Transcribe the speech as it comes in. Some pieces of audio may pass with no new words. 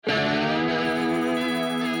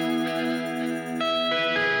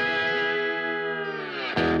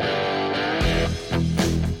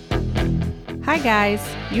Hi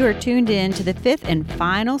guys, you are tuned in to the 5th and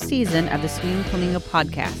final season of the Swinging Flamingo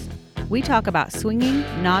podcast. We talk about swinging,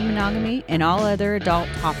 non-monogamy, and all other adult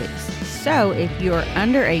topics. So if you're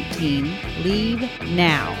under 18, leave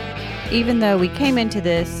now. Even though we came into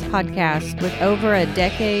this podcast with over a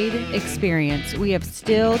decade experience, we have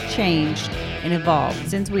still changed and evolved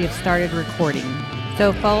since we have started recording.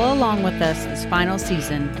 So follow along with us this final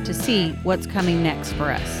season to see what's coming next for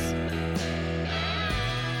us.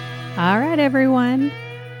 All right, everyone.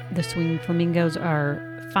 The Swinging Flamingos are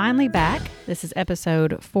finally back. This is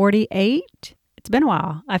episode 48. It's been a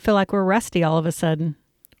while. I feel like we're rusty all of a sudden.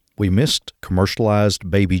 We missed commercialized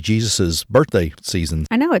baby Jesus' birthday season.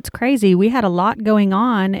 I know, it's crazy. We had a lot going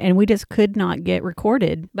on and we just could not get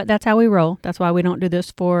recorded. But that's how we roll. That's why we don't do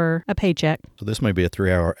this for a paycheck. So this may be a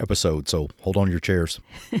 3-hour episode, so hold on to your chairs.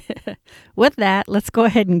 With that, let's go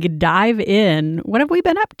ahead and dive in. What have we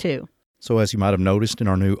been up to? So as you might have noticed in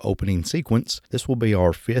our new opening sequence, this will be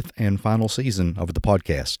our 5th and final season of the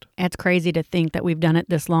podcast. It's crazy to think that we've done it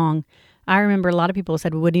this long. I remember a lot of people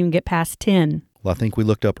said we wouldn't even get past 10. Well, I think we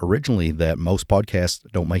looked up originally that most podcasts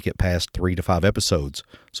don't make it past 3 to 5 episodes,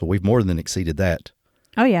 so we've more than exceeded that.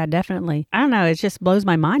 Oh yeah, definitely. I don't know, it just blows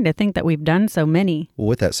my mind to think that we've done so many. Well,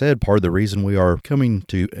 with that said, part of the reason we are coming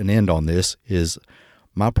to an end on this is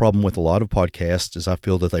my problem with a lot of podcasts is I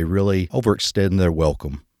feel that they really overextend their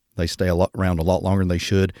welcome. They stay around a lot longer than they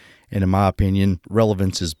should. And in my opinion,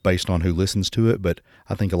 relevance is based on who listens to it. But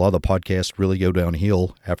I think a lot of the podcasts really go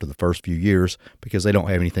downhill after the first few years because they don't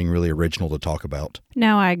have anything really original to talk about.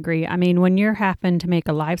 No, I agree. I mean, when you're having to make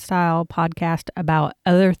a lifestyle podcast about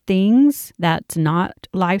other things that's not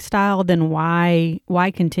lifestyle, then why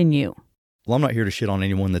continue? Well, I'm not here to shit on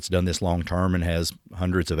anyone that's done this long term and has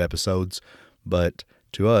hundreds of episodes. But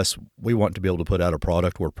to us, we want to be able to put out a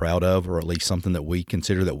product we're proud of, or at least something that we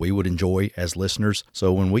consider that we would enjoy as listeners.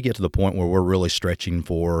 So when we get to the point where we're really stretching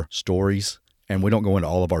for stories, and we don't go into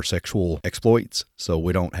all of our sexual exploits, so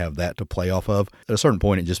we don't have that to play off of, at a certain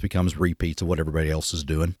point it just becomes repeats of what everybody else is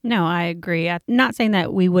doing. No, I agree. I'm not saying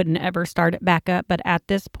that we wouldn't ever start it back up, but at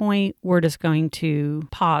this point, we're just going to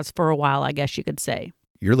pause for a while, I guess you could say.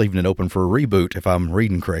 You're leaving it open for a reboot, if I'm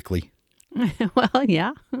reading correctly. Well,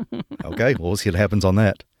 yeah. Okay, well, we'll see what happens on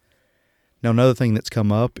that. Now, another thing that's come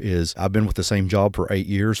up is I've been with the same job for 8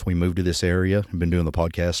 years. We moved to this area and been doing the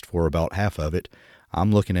podcast for about half of it.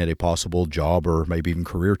 I'm looking at a possible job or maybe even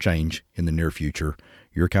career change in the near future.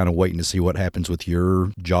 You're kind of waiting to see what happens with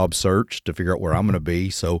your job search to figure out where I'm going to be.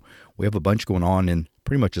 So we have a bunch going on in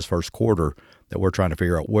pretty much this first quarter that we're trying to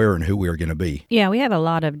figure out where and who we are going to be. Yeah, we have a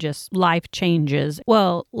lot of just life changes.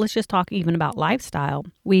 Well, let's just talk even about lifestyle.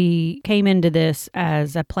 We came into this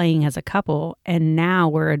as playing as a couple, and now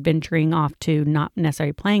we're adventuring off to not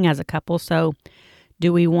necessarily playing as a couple. So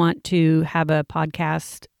do we want to have a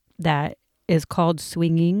podcast that is called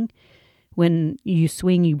Swinging? When you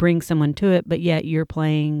swing, you bring someone to it, but yet you're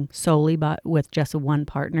playing solely but with just one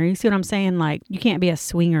partner. You see what I'm saying? Like, you can't be a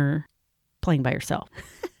swinger playing by yourself.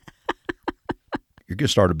 You're going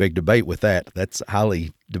to start a big debate with that. That's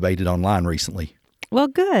highly debated online recently. Well,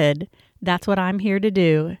 good. That's what I'm here to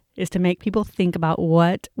do, is to make people think about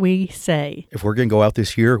what we say. If we're going to go out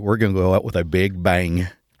this year, we're going to go out with a big bang.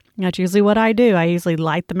 That's usually what I do. I usually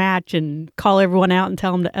light the match and call everyone out and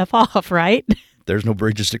tell them to F off, right? There's no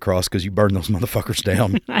bridges to cross because you burn those motherfuckers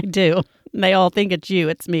down. I do. They all think it's you.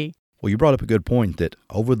 It's me. Well, you brought up a good point that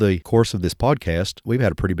over the course of this podcast, we've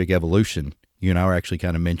had a pretty big evolution. You and I were actually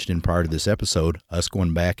kind of mentioning prior to this episode, us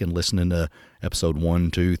going back and listening to episode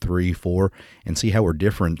 1, 2, 3, 4, and see how we're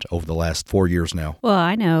different over the last 4 years now. Well,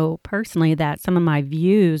 I know personally that some of my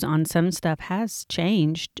views on some stuff has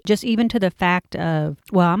changed, just even to the fact of,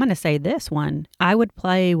 well, I'm going to say this one. I would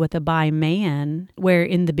play with a bi man, where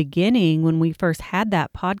in the beginning, when we first had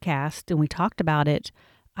that podcast and we talked about it,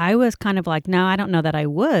 I was kind of like, no, I don't know that I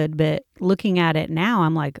would, but looking at it now,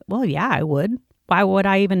 I'm like, well, yeah, I would. Why would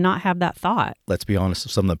I even not have that thought? Let's be honest,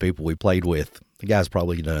 some of the people we played with, the guy's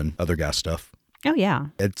probably done other guy stuff. Oh, yeah.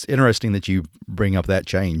 It's interesting that you bring up that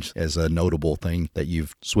change as a notable thing that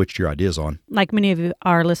you've switched your ideas on. Like many of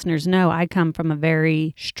our listeners know, I come from a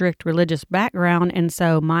very strict religious background, and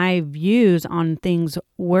so my views on things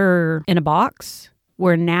were in a box,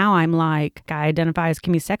 where now I'm like, I identify as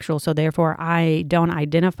chemisexual, so therefore I don't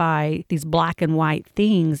identify these black and white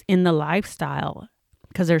things in the lifestyle.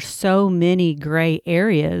 Because there's so many gray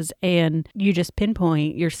areas, and you just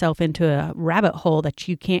pinpoint yourself into a rabbit hole that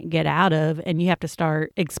you can't get out of, and you have to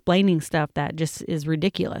start explaining stuff that just is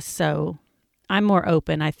ridiculous. So I'm more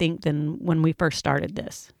open, I think, than when we first started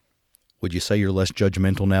this. Would you say you're less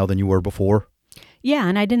judgmental now than you were before? Yeah,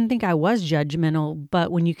 and I didn't think I was judgmental,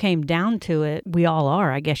 but when you came down to it, we all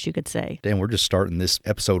are, I guess you could say. Dan, we're just starting this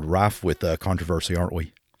episode rife with controversy, aren't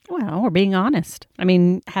we? Well, we're being honest. I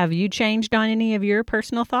mean, have you changed on any of your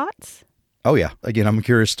personal thoughts? Oh, yeah. Again, I'm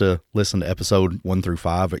curious to listen to episode 1 through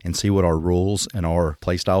 5 and see what our rules and our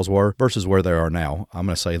play styles were versus where they are now. I'm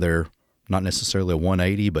going to say they're not necessarily a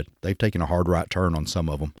 180, but they've taken a hard right turn on some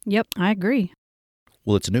of them. Yep, I agree.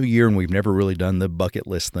 Well, it's a new year, and we've never really done the bucket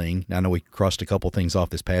list thing. I know we crossed a couple things off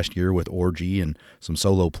this past year with Orgy and some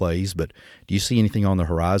solo plays, but do you see anything on the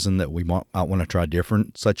horizon that we might want to try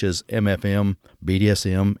different, such as MFM,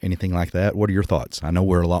 BDSM, anything like that? What are your thoughts? I know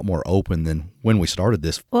we're a lot more open than when we started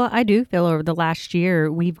this. Well, I do feel over the last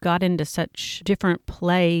year, we've got into such different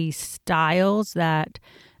play styles that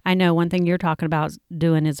I know one thing you're talking about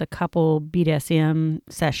doing is a couple BDSM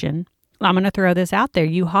session. I'm going to throw this out there.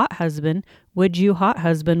 You hot husband, would you hot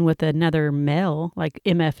husband with another male, like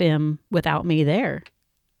MFM, without me there?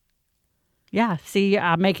 Yeah, see,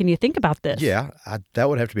 I'm making you think about this. Yeah, that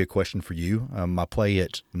would have to be a question for you. I played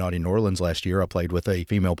at Naughty New Orleans last year. I played with a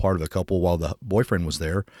female part of the couple while the boyfriend was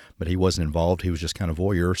there, but he wasn't involved. He was just kind of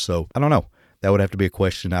voyeur. So I don't know. That would have to be a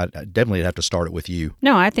question. I definitely have to start it with you.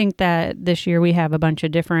 No, I think that this year we have a bunch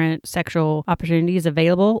of different sexual opportunities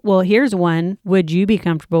available. Well, here's one. Would you be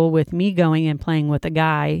comfortable with me going and playing with a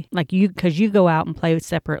guy like you, because you go out and play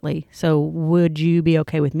separately? So would you be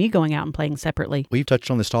okay with me going out and playing separately? We've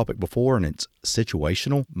touched on this topic before, and it's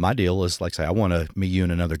situational. My deal is, like I say, I want to meet you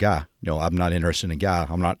and another guy. I'm not interested in a guy.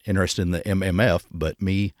 I'm not interested in the MMF, but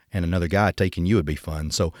me and another guy taking you would be fun.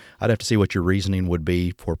 So I'd have to see what your reasoning would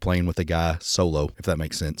be for playing with a guy solo, if that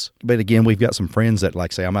makes sense. But again, we've got some friends that,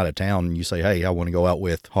 like, say I'm out of town and you say, hey, I want to go out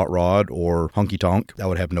with Hot Rod or Honky Tonk. I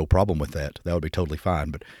would have no problem with that. That would be totally fine.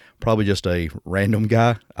 But probably just a random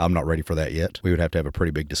guy, I'm not ready for that yet. We would have to have a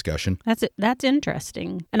pretty big discussion. That's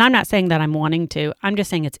interesting. And I'm not saying that I'm wanting to. I'm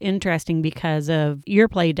just saying it's interesting because of your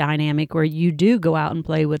play dynamic where you do go out and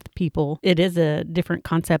play with people. It is a different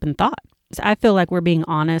concept and thought. So I feel like we're being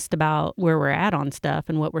honest about where we're at on stuff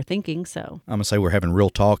and what we're thinking. So I'm going to say we're having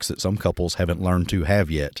real talks that some couples haven't learned to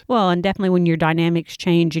have yet. Well, and definitely when your dynamics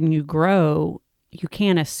change and you grow, you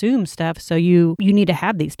can't assume stuff. So you need to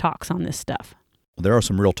have these talks on this stuff. There are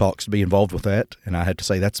some real talks to be involved with that, and I have to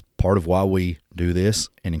say that's part of why we do this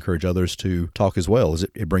and encourage others to talk as well, is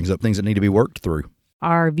it brings up things that need to be worked through.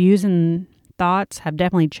 Our views and thoughts have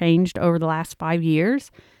definitely changed over the last 5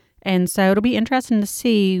 years, and so it'll be interesting to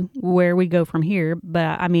see where we go from here.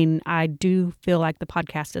 But I mean, I do feel like the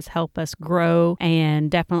podcast has helped us grow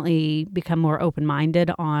and definitely become more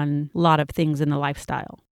open-minded on a lot of things in the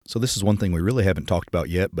lifestyle. So this is one thing we really haven't talked about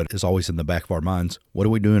yet, but is always in the back of our minds. What are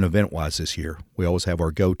we doing event-wise this year? We always have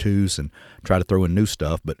our go-tos and try to throw in new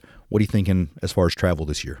stuff, but what are you thinking as far as travel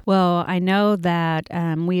this year? Well, I know that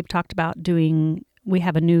we've talked about we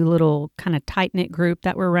have a new little kind of tight-knit group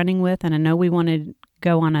that we're running with, and I know we want to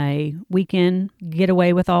go on a weekend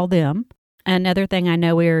getaway with all them. Another thing I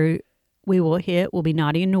know we will hit will be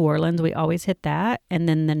Naughty in New Orleans. We always hit that. And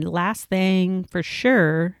then the last thing for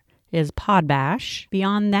sure is Pod Bash.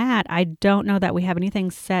 Beyond that, I don't know that we have anything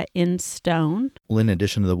set in stone. Well, in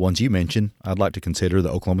addition to the ones you mentioned, I'd like to consider the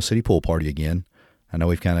Oklahoma City pool party again. I know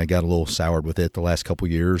we've kind of got a little soured with it the last couple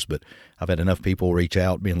years, but I've had enough people reach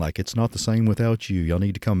out being like, it's not the same without you. Y'all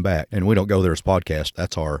need to come back. And we don't go there as podcast.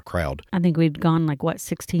 That's our crowd. I think we'd gone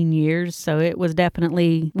 16 years, so it was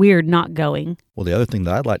definitely weird not going. Well, the other thing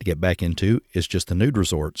that I'd like to get back into is just the nude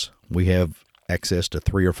resorts. We have access to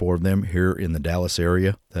 3 or 4 of them here in the Dallas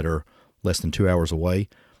area that are less than 2 hours away.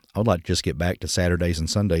 I would like to just get back to Saturdays and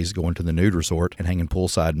Sundays going to the nude resort and hanging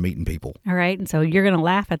poolside and meeting people. All right. And so you're going to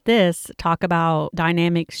laugh at this. Talk about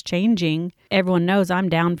dynamics changing. Everyone knows I'm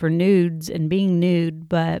down for nudes and being nude,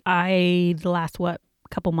 but the last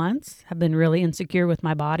couple months have been really insecure with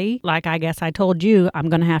my body. Like I guess I told you, I'm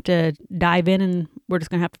going to have to dive in and we're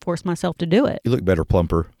just going to have to force myself to do it. You look better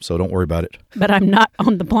plumper, so don't worry about it. But I'm not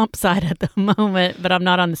on the plump side at the moment, but I'm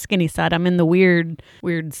not on the skinny side. I'm in the weird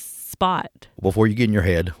spot. Before you get in your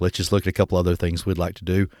head, let's just look at a couple other things we'd like to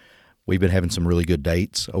do. We've been having some really good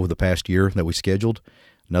dates over the past year that we scheduled.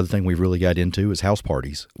 Another thing we've really got into is house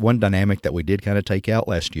parties. One dynamic that we did kind of take out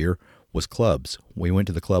last year was clubs. We went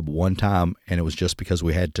to the club one time, and it was just because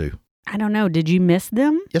we had to. I don't know. Did you miss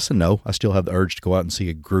them? Yes and no. I still have the urge to go out and see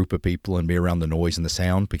a group of people and be around the noise and the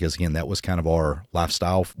sound because, again, that was kind of our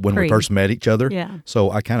lifestyle when we first met each other. Yeah.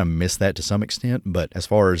 So I kind of miss that to some extent. But as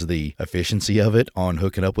far as the efficiency of it on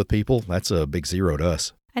hooking up with people, that's a big zero to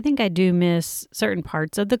us. I think I do miss certain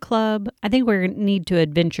parts of the club. I think we need to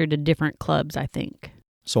adventure to different clubs, I think.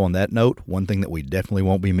 So on that note, one thing that we definitely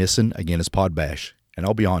won't be missing, again, is Pod Bash. And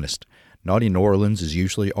I'll be honest, Naughty New Orleans is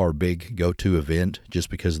usually our big go-to event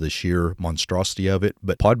just because of the sheer monstrosity of it,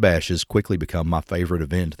 but Pod Bash has quickly become my favorite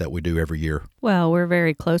event that we do every year. Well, we're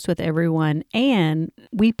very close with everyone, and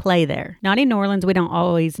we play there. Naughty New Orleans, we don't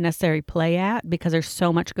always necessarily play at because there's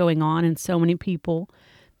so much going on and so many people,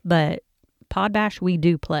 but Pod Bash, we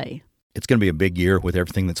do play. It's going to be a big year with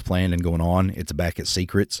everything that's planned and going on. It's back at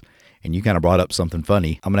Secrets, and you kind of brought up something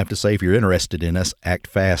funny. I'm going to have to say, if you're interested in us, act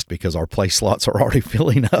fast because our play slots are already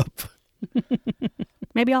filling up.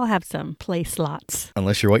 Maybe I'll have some play slots.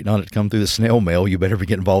 Unless you're waiting on it to come through the snail mail, you better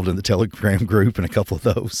get involved in the Telegram group and a couple of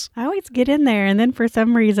those. I always get in there, and then for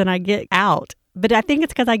some reason I get out. But I think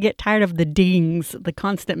it's because I get tired of the dings, the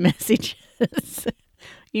constant messages.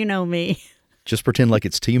 You know me. Just pretend like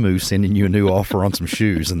it's Temu sending you a new offer on some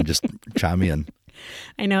shoes and just chime in.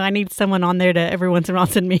 I know. I need someone on there to every once in a while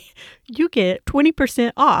send me, you get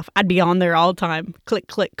 20% off. I'd be on there all the time. Click,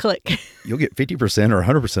 click, click. You'll get 50% or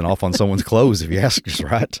 100% off on someone's clothes if you ask just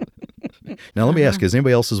right. Now, let me ask, is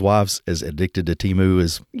anybody else's wives as addicted to Temu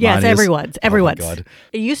as yes, mine everyone's. is? Everyone's. Oh, my God.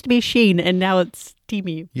 It used to be Shein, and now it's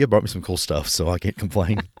Temu. You brought me some cool stuff, so I can't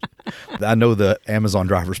complain. I know the Amazon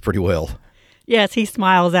drivers pretty well. Yes, he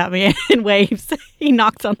smiles at me and waves. He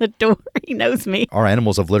knocks on the door. He knows me. Our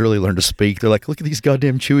animals have literally learned to speak. They're like, look at these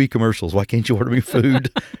goddamn Chewy commercials. Why can't you order me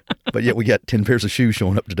food? But yet we got 10 pairs of shoes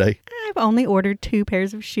showing up today. I've only ordered 2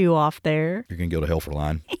 pairs of shoe off there. You're going to go to hell for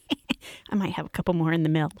line. I might have a couple more in the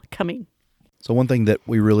mail coming. So one thing that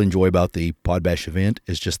we really enjoy about the Pod Bash event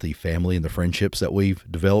is just the family and the friendships that we've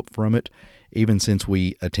developed from it. Even since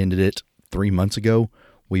we attended it 3 months ago,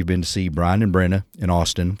 we've been to see Brian and Brenna in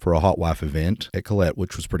Austin for a Hot Wife event at Colette,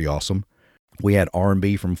 which was pretty awesome. We had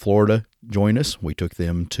R&B from Florida join us. We took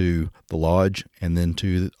them to the Lodge and then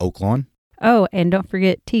to Oak Lawn. Oh, and don't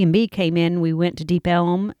forget T&B came in. We went to Deep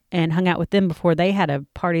Elm and hung out with them before they had a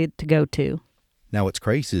party to go to. Now, what's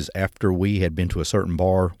crazy is after we had been to a certain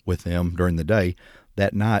bar with them during the day,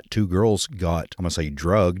 that night 2 girls got, I'm going to say,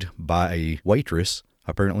 drugged by a waitress.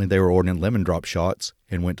 Apparently, they were ordering lemon drop shots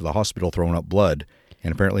and went to the hospital throwing up blood.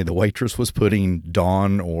 And apparently the waitress was putting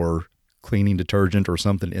Dawn or cleaning detergent or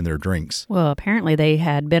something in their drinks. Well, apparently they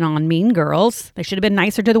had been on Mean Girls. They should have been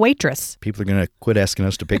nicer to the waitress. People are going to quit asking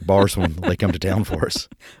us to pick bars when they come to town for us.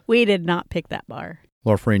 We did not pick that bar.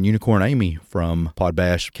 Well, our friend Unicorn Amy from Pod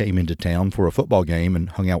Bash came into town for a football game and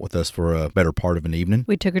hung out with us for a better part of an evening.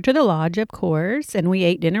 We took her to the Lodge, of course, and we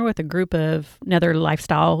ate dinner with a group of another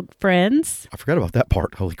lifestyle friends. I forgot about that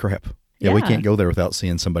part. Holy crap. Yeah, we can't go there without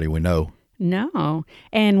seeing somebody we know. No.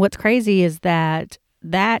 And what's crazy is that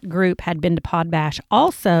group had been to Pod Bash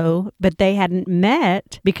also, but they hadn't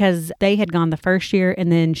met because they had gone the first year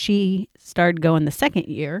and then she started going the second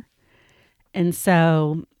year. And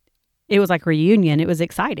so it was like a reunion. It was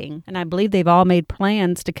exciting. And I believe they've all made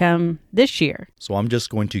plans to come this year. So I'm just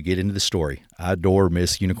going to get into the story. I adore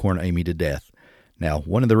Miss Unicorn Amy to death. Now,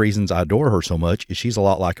 one of the reasons I adore her so much is she's a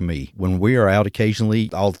lot like me. When we are out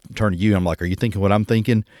occasionally, I'll turn to you and I'm like, are you thinking what I'm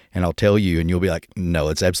thinking? And I'll tell you and you'll be like, no,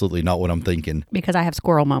 it's absolutely not what I'm thinking. Because I have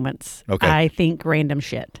squirrel moments. Okay. I think random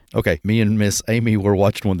shit. Okay. Me and Miss Amy were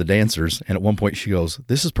watching one of the dancers and at one point she goes,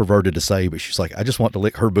 this is perverted to say, but she's like, I just want to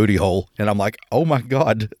lick her booty hole. And I'm like, oh my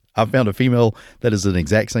God, I found a female that is an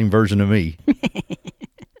exact same version of me.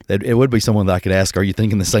 It would be someone that I could ask, are you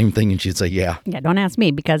thinking the same thing? And she'd say, yeah. Yeah, don't ask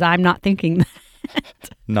me because I'm not thinking that.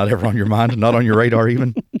 Not ever on your mind? Not on your radar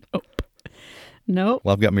even? Nope.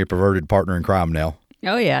 Well, I've got me a perverted partner in crime now.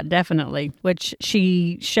 Oh, yeah, definitely. Which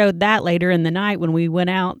she showed that later in the night when we went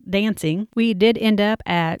out dancing. We did end up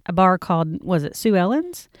at a bar called, was it Sue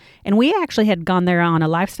Ellen's? And we actually had gone there on a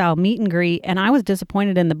lifestyle meet and greet, and I was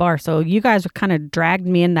disappointed in the bar. So you guys kind of dragged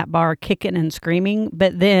me in that bar kicking and screaming.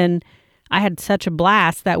 But then I had such a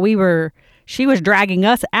blast that she was dragging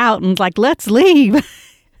us out and was like, let's leave.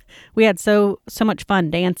 We had so much fun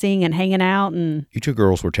dancing and hanging out. And you 2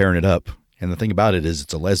 girls were tearing it up. And the thing about it is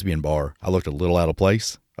it's a lesbian bar. I looked a little out of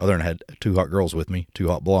place. Other than I had 2 hot girls with me, 2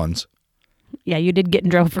 hot blondes. Yeah, you did get in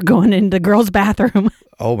trouble for going into the girls' bathroom.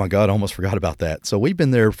 Oh my God, I almost forgot about that. So we've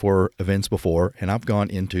been there for events before, and I've gone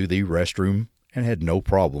into the restroom and had no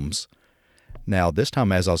problems. Now, this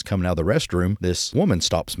time as I was coming out of the restroom, this woman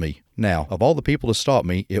stops me. Now, of all the people to stop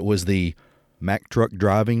me, it was the Mack truck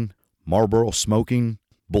driving, Marlboro smoking,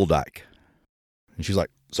 Bull Dyke. And she's like,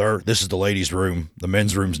 sir, this is the ladies' room. The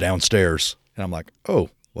men's room's downstairs. And I'm like, oh,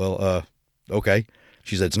 well, okay.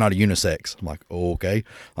 She said, it's not a unisex. I'm like, oh, okay.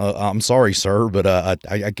 I'm sorry, sir, but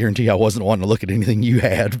I guarantee I wasn't wanting to look at anything you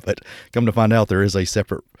had. But come to find out, there is a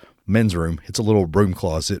separate men's room. It's a little broom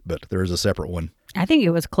closet, but there is a separate one. I think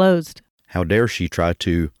it was closed. How dare she try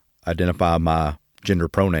to identify my gender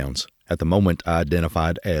pronouns? At the moment, I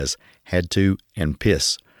identified as had to and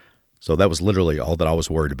piss. So that was literally all that I was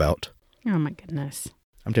worried about. Oh, my goodness.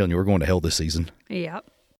 I'm telling you, we're going to hell this season. Yep.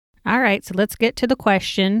 All right, so let's get to the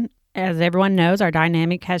question. As everyone knows, our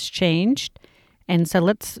dynamic has changed. And so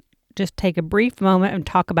let's just take a brief moment and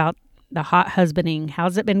talk about the hot husbanding.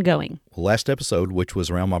 How's it been going? Well, last episode, which was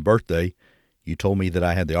around my birthday, you told me that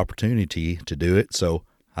I had the opportunity to do it, so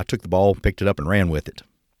I took the ball, picked it up, and ran with it.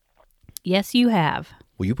 Yes, you have.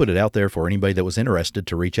 Well, you put it out there for anybody that was interested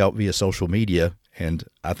to reach out via social media, and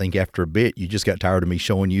I think after a bit, you just got tired of me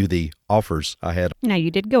showing you the offers I had. Now,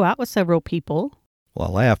 you did go out with several people. Well,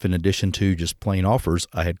 I laugh. In addition to just plain offers,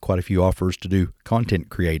 I had quite a few offers to do content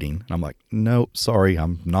creating. And I'm like, no, sorry,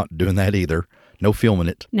 I'm not doing that either. No filming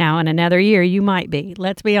it. Now, in another year, you might be.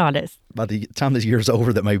 Let's be honest. By the time this year's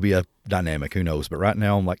over, that may be a dynamic. Who knows? But right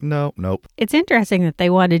now, I'm like, nope. It's interesting that they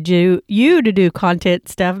wanted you to do content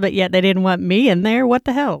stuff, but yet they didn't want me in there. What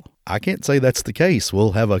the hell? I can't say that's the case.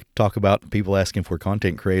 We'll have a talk about people asking for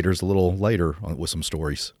content creators a little later with some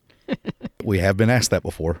stories. We have been asked that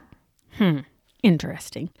before.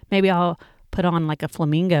 Interesting. Maybe I'll put on like a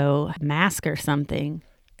flamingo mask or something.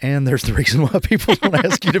 And there's the reason why people don't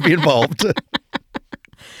ask you to be involved.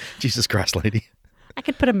 Jesus Christ, lady. I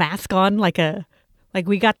could put a mask on like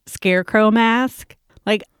we got scarecrow mask.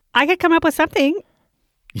 Like I could come up with something.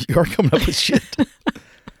 You are coming up with shit.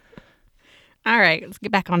 All right, let's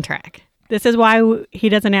get back on track. This is why he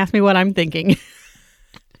doesn't ask me what I'm thinking.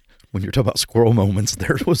 When you're talking about squirrel moments,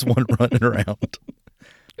 there was one running around.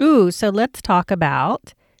 Ooh, so let's talk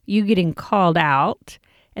about you getting called out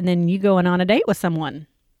and then you going on a date with someone.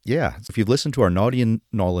 Yeah. If you've listened to our Naughty in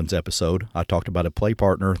New Orleans episode, I talked about a play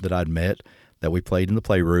partner that I'd met that we played in the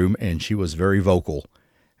playroom, and she was very vocal.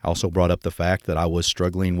 I also brought up the fact that I was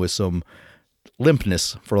struggling with some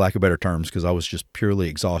limpness, for lack of better terms, because I was just purely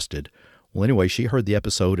exhausted. Well, anyway, she heard the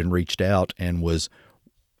episode and reached out and was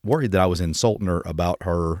worried that I was insulting her about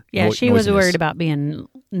her she was worried about being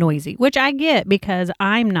noisy, which I get because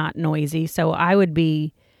I'm not noisy. So I would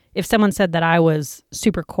be, if someone said that I was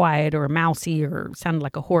super quiet or mousy or sounded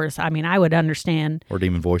like a horse, I mean, I would understand. Or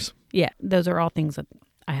demon voice. Yeah, those are all things that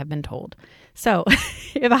I have been told. So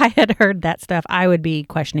if I had heard that stuff, I would be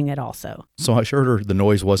questioning it also. So I assured her the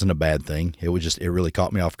noise wasn't a bad thing. It really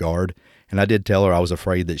caught me off guard. And I did tell her I was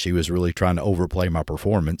afraid that she was really trying to overplay my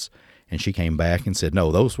performance. And she came back and said,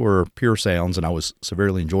 no, those were pure sounds, and I was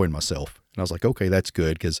severely enjoying myself. And I was like, okay, that's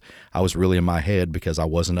good, because I was really in my head because I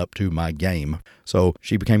wasn't up to my game. So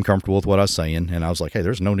she became comfortable with what I was saying, and I was like, hey,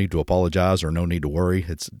 there's no need to apologize or no need to worry.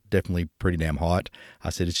 It's definitely pretty damn hot. I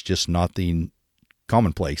said, it's just not the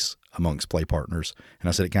commonplace amongst play partners. And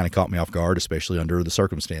I said, it kind of caught me off guard, especially under the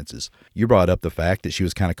circumstances. You brought up the fact that she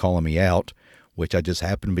was kind of calling me out, which I just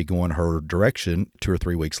happened to be going her direction 2 or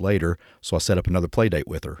 3 weeks later, so I set up another play date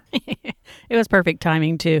with her. It was perfect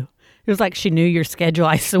timing, too. It was like she knew your schedule,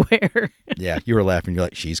 I swear. Yeah, you were laughing. You're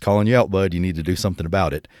like, she's calling you out, bud. You need to do something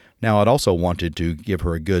about it. Now, I'd also wanted to give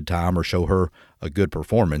her a good time or show her a good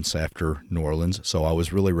performance after New Orleans, so I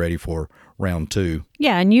was really ready for round 2.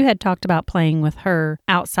 Yeah, and you had talked about playing with her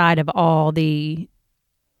outside of all the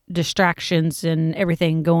distractions and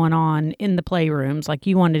everything going on in the playrooms. Like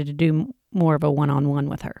you wanted to do more of a one-on-one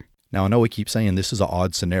with her. Now, I know we keep saying this is an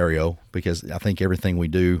odd scenario because I think everything we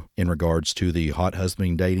do in regards to the hot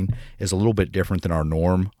husbanding dating is a little bit different than our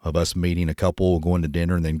norm of us meeting a couple, going to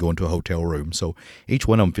dinner, and then going to a hotel room. So each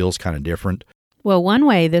one of them feels kind of different. Well, one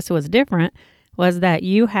way this was different was that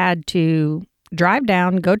you had to drive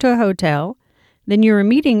down, go to a hotel, then you were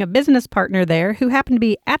meeting a business partner there who happened to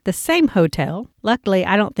be at the same hotel. Luckily,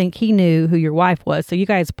 I don't think he knew who your wife was, so you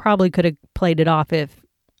guys probably could have played it off if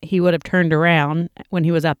he would have turned around when he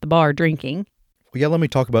was at the bar drinking. Well, yeah, let me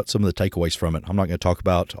talk about some of the takeaways from it. I'm not going to talk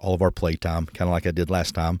about all of our playtime, kind of like I did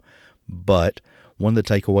last time. But one of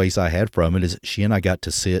the takeaways I had from it is she and I got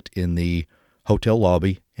to sit in the hotel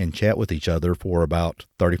lobby and chat with each other for about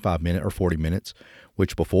 35 minutes or 40 minutes,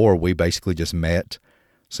 which before we basically just met,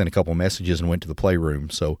 sent a couple messages, and went to the playroom.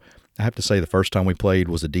 So I have to say the first time we played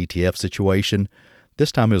was a DTF situation.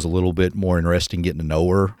 This time it was a little bit more interesting getting to know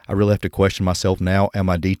her. I really have to question myself now. Am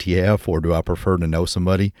I DTF or do I prefer to know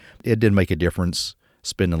somebody? It did make a difference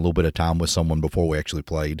spending a little bit of time with someone before we actually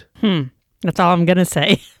played. That's all I'm going to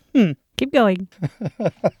say. Keep going.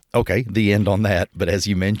 Okay, the end on that. But as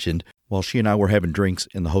you mentioned, while she and I were having drinks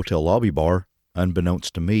in the hotel lobby bar,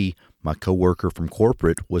 unbeknownst to me, my coworker from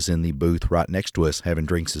corporate was in the booth right next to us having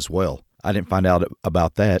drinks as well. I didn't find out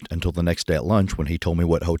about that until the next day at lunch when he told me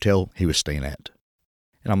what hotel he was staying at.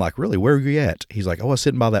 And I'm like, really, where are you at? He's like, I was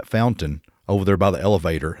sitting by that fountain over there by the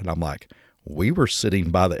elevator. And I'm like, we were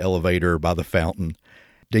sitting by the elevator, by the fountain,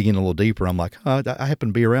 digging a little deeper. I'm like, I happen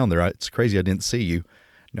to be around there. It's crazy I didn't see you.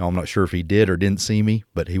 Now, I'm not sure if he did or didn't see me,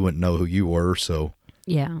 but he wouldn't know who you were, so.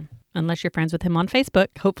 Yeah. Unless you're friends with him on Facebook.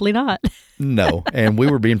 Hopefully not. No. And we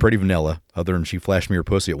were being pretty vanilla. Other than she flashed me her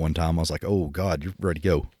pussy at one time, I was like, oh, God, you're ready to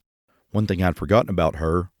go. One thing I'd forgotten about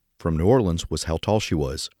her from New Orleans was how tall she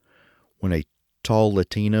was. When a tall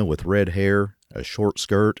Latina with red hair, a short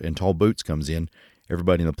skirt, and tall boots comes in,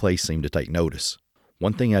 everybody in the place seemed to take notice.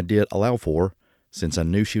 One thing I did allow for, since I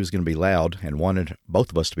knew she was going to be loud and wanted both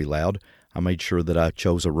of us to be loud, I made sure that I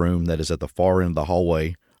chose a room that is at the far end of the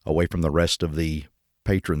hallway, away from the rest of the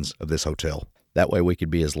patrons of this hotel. That way we could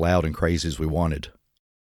be as loud and crazy as we wanted.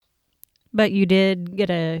 But you did get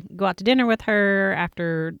to go out to dinner with her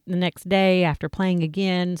after the next day, after playing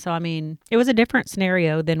again. So, I mean, it was a different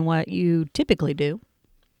scenario than what you typically do.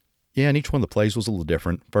 Yeah, and each one of the plays was a little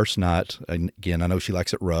different. First night, and again, I know she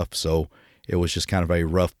likes it rough, so it was just kind of a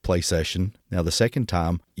rough play session. Now, the second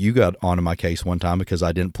time, you got onto my case one time because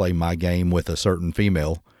I didn't play my game with a certain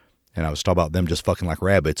female, and I was talking about them just fucking like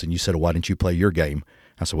rabbits, and you said, why didn't you play your game?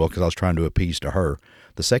 I said, well, because I was trying to appease to her.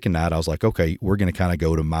 The second night, I was like, okay, we're going to kind of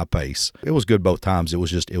go to my pace. It was good both times. It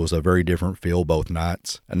was a very different feel both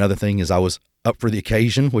nights. Another thing is I was up for the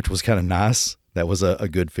occasion, which was kind of nice. That was a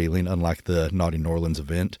good feeling, unlike the Naughty New Orleans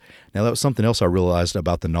event. Now, that was something else I realized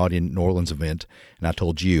about the Naughty New Orleans event, and I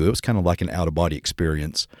told you, it was kind of like an out-of-body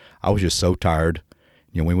experience. I was just so tired.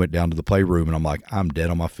 We went down to the playroom, and I'm like, I'm dead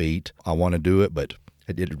on my feet. I want to do it, but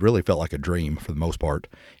it really felt like a dream for the most part.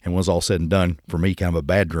 And when it was all said and done, for me, kind of a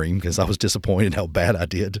bad dream because I was disappointed how bad I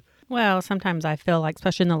did. Well, sometimes I feel like,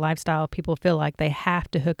 especially in the lifestyle, people feel like they have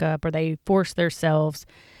to hook up or they force themselves.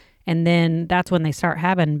 And then that's when they start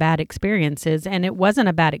having bad experiences. And it wasn't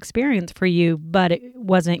a bad experience for you, but it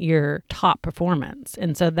wasn't your top performance.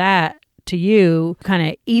 And so that, to you, kind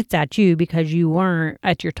of eats at you because you weren't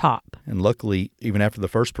at your top. And luckily, even after the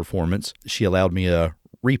first performance, she allowed me a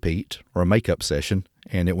repeat or a makeup session,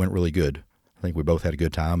 and it went really good. I think we both had a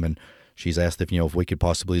good time, and she's asked if we could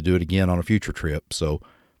possibly do it again on a future trip. So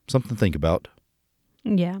something to think about.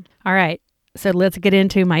 Yeah. All right. So let's get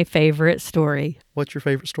into my favorite story. What's your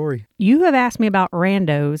favorite story? You have asked me about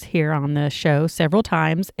randos here on the show several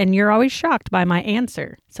times, and you're always shocked by my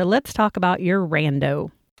answer. So let's talk about your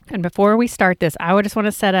rando. And before we start this, I would just want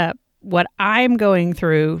to set up what I'm going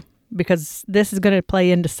through because this is going to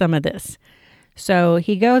play into some of this. So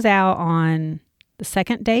he goes out on the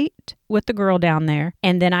second date with the girl down there,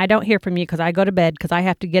 and then I don't hear from you because I go to bed because I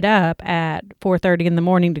have to get up at 4:30 in the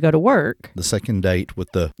morning to go to work. The second date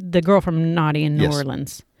with the girl from Naughty in New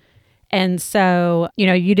Orleans. And so,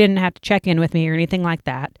 you didn't have to check in with me or anything like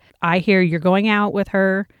that. I hear you're going out with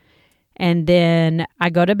her, and then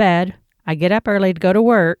I go to bed. I get up early to go to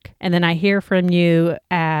work, and then I hear from you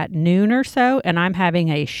at noon or so, and I'm having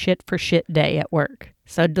a shit for shit day at work.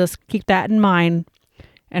 So just keep that in mind,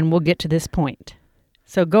 and we'll get to this point.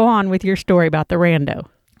 So go on with your story about the rando.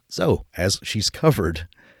 So, as she's covered,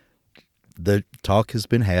 the talk has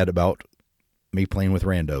been had about me playing with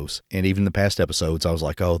randos. And even the past episodes, I was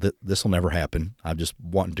like, oh, this will never happen. I'm just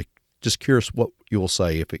curious what you will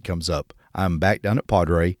say if it comes up. I'm back down at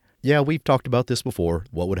Padre. Yeah, we've talked about this before.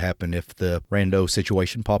 What would happen if the rando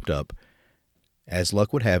situation popped up? As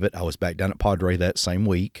luck would have it, I was back down at Padre that same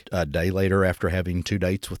week, a day later after having 2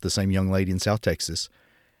 dates with the same young lady in South Texas.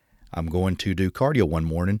 I'm going to do cardio one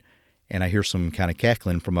morning, and I hear some kind of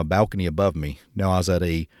cackling from a balcony above me. Now, I was at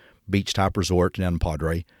a beach-type resort down in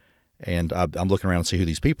Padre, and I'm looking around to see who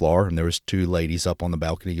these people are, and there was 2 ladies up on the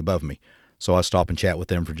balcony above me. So I stop and chat with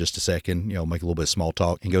them for just a second, make a little bit of small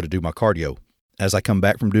talk, and go to do my cardio. As I come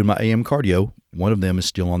back from doing my AM cardio, one of them is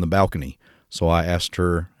still on the balcony. So I asked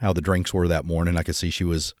her how the drinks were that morning. I could see she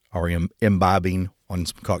was already imbibing on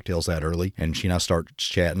some cocktails that early, and she and I start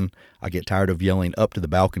chatting. I get tired of yelling up to the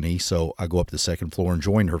balcony, so I go up to the second floor and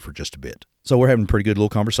join her for just a bit. So we're having a pretty good little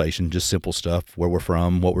conversation, just simple stuff, where we're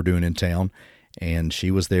from, what we're doing in town, and she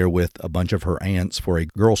was there with a bunch of her aunts for a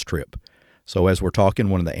girls' trip. So as we're talking,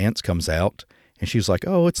 one of the aunts comes out, and she's like,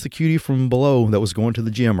 oh, it's the cutie from below that was going to the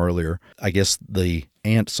gym earlier. I guess the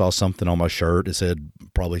aunt saw something on my shirt. It said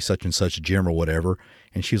probably such and such gym or whatever,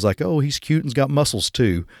 and she was like, oh, he's cute and's got muscles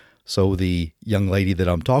too. So the young lady that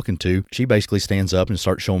I'm talking to, she basically stands up and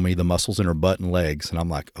starts showing me the muscles in her butt and legs. And I'm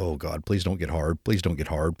like, oh, God, please don't get hard. Please don't get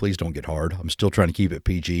hard. Please don't get hard. I'm still trying to keep it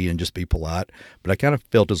PG and just be polite. But I kind of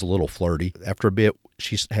felt it was a little flirty. After a bit,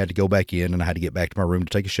 she had to go back in, and I had to get back to my room to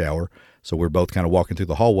take a shower. So we're both kind of walking through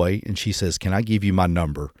the hallway, and she says, can I give you my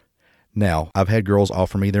number? Now, I've had girls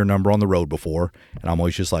offer me their number on the road before, and I'm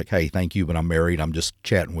always just like, hey, thank you, but I'm married. I'm just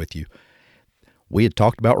chatting with you. We had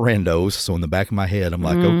talked about randos, so in the back of my head, I'm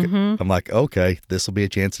like, okay, this will be a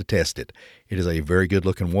chance to test it. It is a very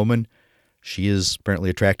good-looking woman. She is apparently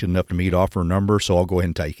attracted enough to me to offer her number, so I'll go ahead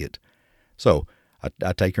and take it. So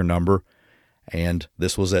I take her number, and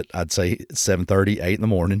this was at, I'd say, 7:30, 8 in the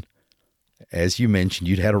morning. As you mentioned,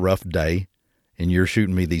 you'd had a rough day, and you're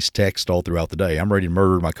shooting me these texts all throughout the day. I'm ready to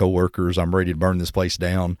murder my coworkers. I'm ready to burn this place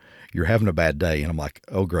down. You're having a bad day. And I'm like,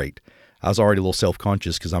 oh, great. I was already a little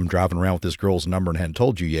self-conscious because I'm driving around with this girl's number and hadn't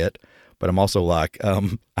told you yet. But I'm also like,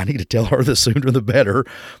 I need to tell her the sooner the better.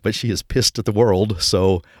 But she is pissed at the world,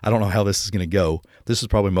 so I don't know how this is going to go. This is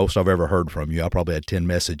probably most I've ever heard from you. I probably had 10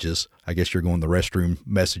 messages. I guess you're going to the restroom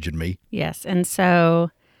messaging me. Yes, and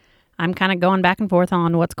so I'm kind of going back and forth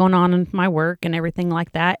on what's going on in my work and everything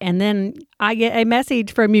like that. And then I get a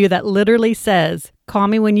message from you that literally says, call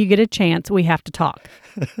me when you get a chance. We have to talk.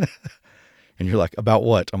 And you're like, about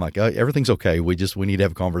what? I'm like, everything's okay. We need to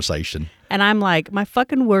have a conversation. And I'm like, my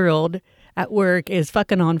fucking world at work is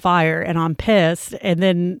fucking on fire and I'm pissed. And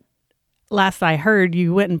then last I heard,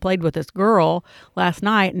 you went and played with this girl last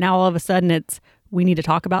night. Now all of a sudden it's, we need to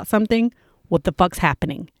talk about something. What the fuck's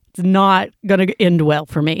happening? It's not going to end well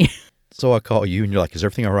for me. So I call you and you're like, is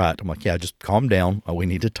everything all right? I'm like, yeah, just calm down. We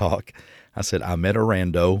need to talk. I said, I met a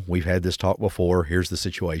rando. We've had this talk before. Here's the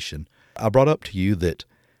situation. I brought up to you that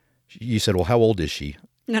you said, well, how old is she?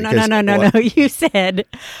 No. You said,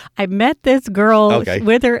 I met this girl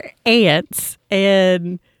with her aunts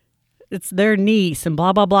and it's their niece and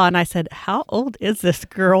blah, blah, blah. And I said, how old is this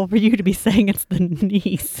girl for you to be saying it's the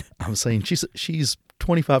niece? I'm saying she's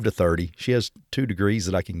 25 to 30. She has 2 degrees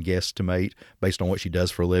that I can guesstimate based on what she does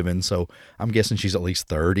for a living. So I'm guessing she's at least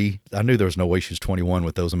 30. I knew there was no way she was 21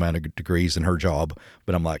 with those amount of degrees in her job.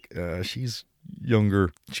 But I'm like, she's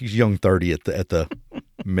younger. She's young 30 at the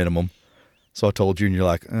minimum. So I told you, and you're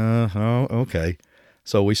like, oh, okay.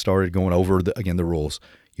 So we started going over, the rules.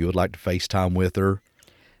 You would like to FaceTime with her.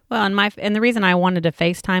 Well, and the reason I wanted to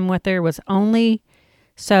FaceTime with her was only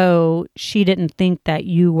so she didn't think that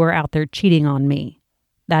you were out there cheating on me,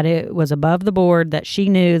 that it was above the board, that she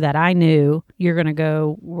knew, that I knew. You're going to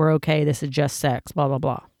go, we're okay, this is just sex, blah, blah,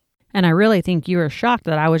 blah. And I really think you were shocked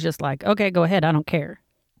that I was just like, okay, go ahead, I don't care.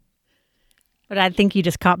 But I think you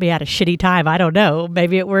just caught me at a shitty time. I don't know.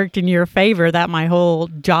 Maybe it worked in your favor that my whole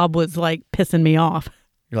job was like pissing me off.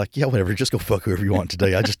 You're like, yeah, whatever. Just go fuck whoever you want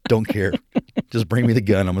today. I just don't care. Just bring me the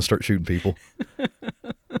gun. I'm going to start shooting people.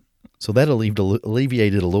 So that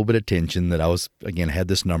alleviated a little bit of tension that I was, again, had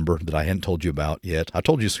this number that I hadn't told you about yet. I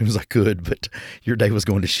told you as soon as I could, but your day was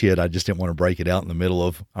going to shit. I just didn't want to break it out in the middle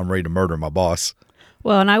of, I'm ready to murder my boss.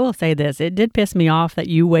 Well, and I will say this. It did piss me off that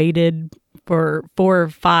you waited for 4,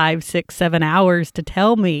 5, 6, 7 hours to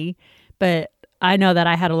tell me, but I know that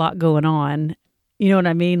I had a lot going on. You know what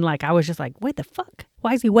I mean? Like, I was just like, what the fuck?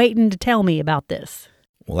 Why is he waiting to tell me about this?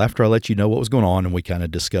 Well, after I let you know what was going on and we kind of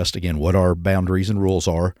discussed, again, what our boundaries and rules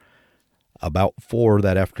are, about 4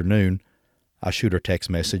 that afternoon, I shoot her a text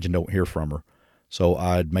message and don't hear from her. So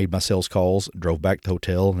I'd made my sales calls, drove back to the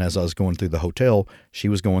hotel, and as I was going through the hotel, she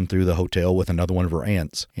was going through the hotel with another one of her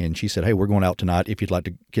aunts. And she said, hey, we're going out tonight if you'd like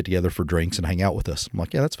to get together for drinks and hang out with us. I'm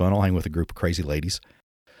like, yeah, that's fun. I'll hang with a group of crazy ladies.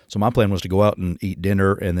 So my plan was to go out and eat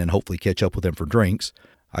dinner and then hopefully catch up with them for drinks.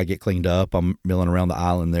 I get cleaned up. I'm milling around the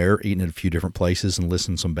island there, eating at a few different places and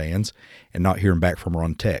listening to some bands and not hearing back from her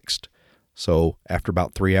on text. So after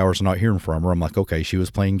about 3 hours of not hearing from her, I'm like, okay, she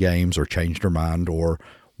was playing games or changed her mind or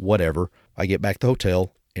whatever. I get back to the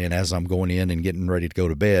hotel, and as I'm going in and getting ready to go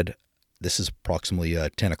to bed, this is approximately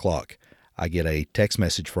 10 o'clock. I get a text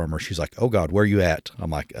message from her. She's like, oh, God, where are you at? I'm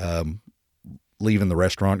like, leaving the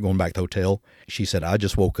restaurant, going back to the hotel. She said, I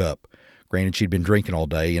just woke up. Granted, she'd been drinking all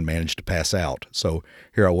day and managed to pass out. So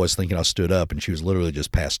here I was thinking I stood up, and she was literally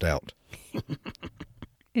just passed out.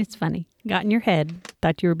 It's funny. Got in your head.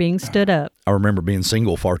 Thought you were being stood up. I remember being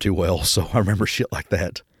single far too well, so I remember shit like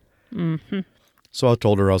that. Mm-hmm. So I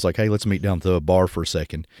told her, I was like, hey, let's meet down at the bar for a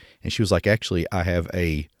second. And she was like, actually, I have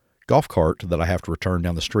a golf cart that I have to return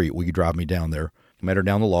down the street. Will you drive me down there? Met her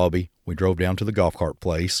down the lobby. We drove down to the golf cart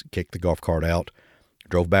place, kicked the golf cart out,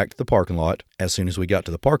 drove back to the parking lot. As soon as we got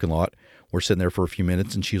to the parking lot, we're sitting there for a few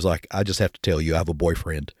minutes, and she was like, I just have to tell you, I have a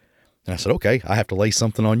boyfriend. And I said, okay, I have to lay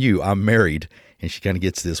something on you. I'm married. And she kind of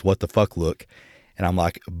gets this what the fuck look. And I'm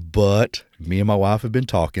like, but me and my wife have been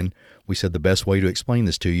talking. We said the best way to explain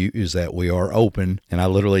this to you is that we are open. And I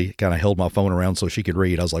literally kind of held my phone around so she could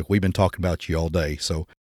read. I was like, we've been talking about you all day. So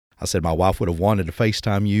I said my wife would have wanted to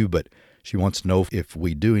FaceTime you, but she wants to know if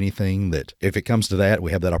we do anything, that if it comes to that,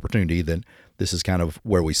 we have that opportunity, then this is kind of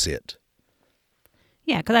where we sit.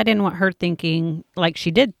 Yeah, because I didn't want her thinking, like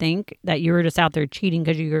she did think, that you were just out there cheating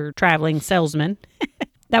because you were a traveling salesman.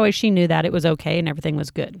 That way she knew that it was okay and everything was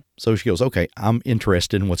good. So she goes, okay, I'm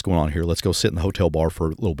interested in what's going on here. Let's go sit in the hotel bar for a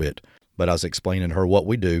little bit. but I was explaining to her what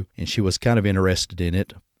we do, and she was kind of interested in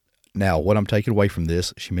it. Now, what I'm taking away from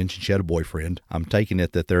this, she mentioned she had a boyfriend. I'm taking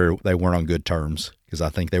it that they weren't on good terms, because I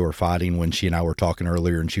think they were fighting when she and I were talking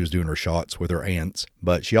earlier and she was doing her shots with her aunts.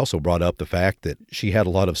 But she also brought up the fact that she had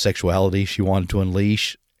a lot of sexuality she wanted to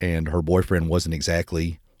unleash, and her boyfriend wasn't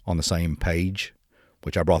exactly on the same page,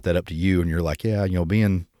 which I brought that up to you, and you're like, yeah,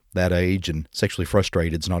 being that age and sexually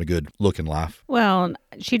frustrated is not a good look in life. Well,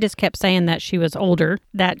 she just kept saying that she was older,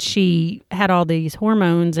 that she had all these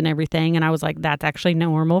hormones and everything. And I was like, that's actually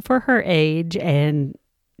normal for her age. And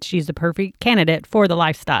she's the perfect candidate for the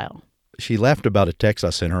lifestyle. She laughed about a text I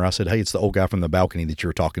sent her. I said, hey, it's the old guy from the balcony that you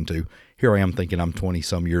were talking to. Here I am thinking I'm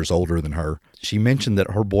 20-some years older than her. She mentioned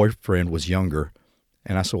that her boyfriend was younger.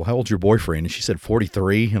 And I said, well, how old's your boyfriend? And she said,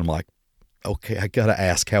 43. And I'm like, okay, I got to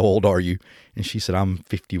ask, how old are you? And she said, I'm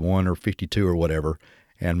 51 or 52 or whatever.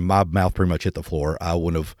 And my mouth pretty much hit the floor. I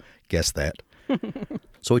wouldn't have guessed that.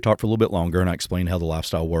 So we talked for a little bit longer, and I explained how the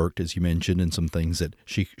lifestyle worked, as you mentioned, and some things that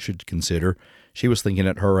she should consider. She was thinking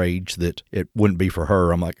at her age that it wouldn't be for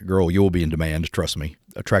her. I'm like, girl, you'll be in demand, trust me.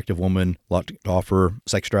 Attractive woman, a lot to offer,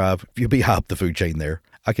 sex drive. You'll be high up the food chain there.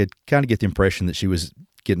 I could kind of get the impression that she was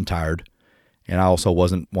getting tired. And I also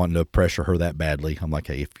wasn't wanting to pressure her that badly. I'm like,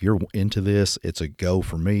 hey, if you're into this, it's a go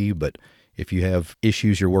for me. But if you have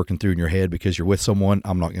issues you're working through in your head because you're with someone,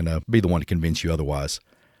 I'm not going to be the one to convince you otherwise.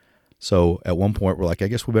 So at one point, we're like, I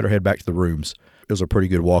guess we better head back to the rooms. It was a pretty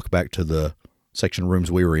good walk back to the section of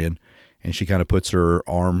rooms we were in. And she kind of puts her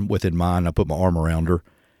arm within mine. I put my arm around her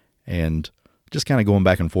and just kind of going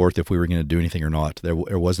back and forth if we were going to do anything or not. There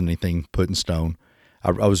wasn't anything put in stone.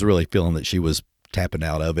 I was really feeling that she was tapping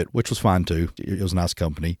out of it, which was fine too. It was nice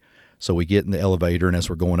company. So we get in the elevator, and as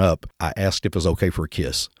we're going up, I asked if it was okay for a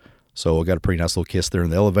kiss. So I got a pretty nice little kiss there in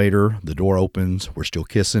the elevator. The door opens. We're still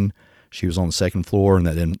kissing. She was on the second floor, and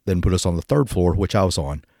that then put us on the third floor, which I was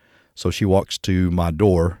on. So she walks to my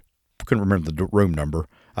door. Couldn't remember the room number.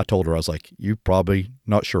 I told her, I was like, you're probably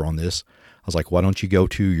not sure on this. I was like, why don't you go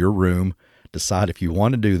to your room, decide if you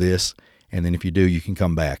want to do this, and then if you do, you can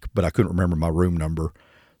come back. But I couldn't remember my room number.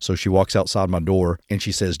 So she walks outside my door, and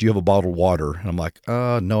she says, do you have a bottled water? And I'm like,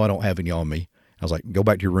 no, I don't have any on me. I was like, go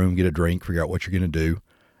back to your room, get a drink, figure out what you're going to do.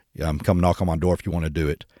 Come knock on my door if you want to do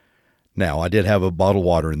it. Now, I did have a bottle of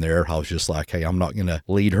water in there. I was just like, hey, I'm not going to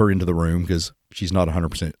lead her into the room because she's not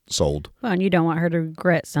 100% sold. Well, and you don't want her to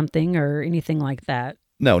regret something or anything like that.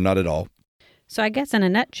 No, not at all. So I guess in a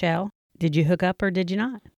nutshell, did you hook up or did you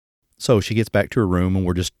not? So she gets back to her room, and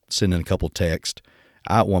we're just sending a couple texts.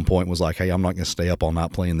 I at one point was like, hey, I'm not going to stay up all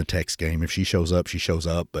night playing the text game. If she shows up, she shows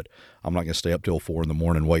up, but I'm not going to stay up till 4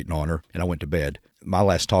 a.m. waiting on her. And I went to bed. My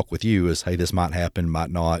last talk with you is, hey, this might happen, might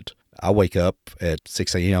not. I wake up at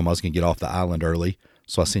 6 a.m. I was going to get off the island early.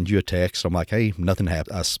 So I send you a text. I'm like, hey, nothing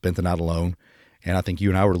happened. I spent the night alone. And I think you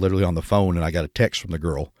and I were literally on the phone, and I got a text from the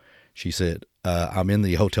girl. She said, I'm in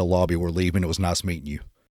the hotel lobby. We're leaving. It was nice meeting you.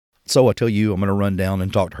 So I tell you, I'm going to run down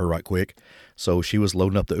and talk to her right quick. So she was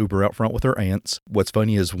loading up the Uber out front with her aunts. What's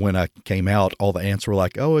funny is when I came out, all the aunts were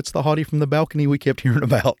like, oh, it's the hottie from the balcony we kept hearing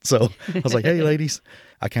about. So I was like, hey, ladies.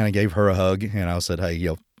 I kind of gave her a hug, and I said, hey,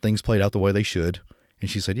 things played out the way they should. And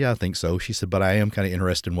she said, yeah, I think so. She said, but I am kind of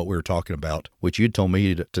interested in what we were talking about, which you'd told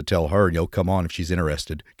me to tell her, come on if she's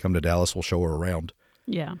interested. Come to Dallas, we'll show her around.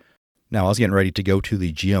 Yeah. Now, I was getting ready to go to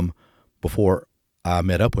the gym before I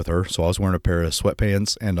met up with her, so I was wearing a pair of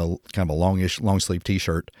sweatpants and a kind of a long sleeve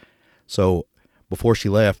T-shirt. So before she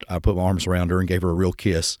left, I put my arms around her and gave her a real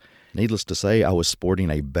kiss. Needless to say, I was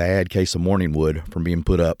sporting a bad case of morning wood from being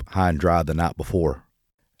put up high and dry the night before.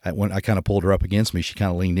 When I kind of pulled her up against me, she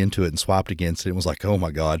kind of leaned into it and swiped against it and was like, oh, my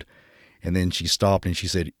God. And then she stopped and she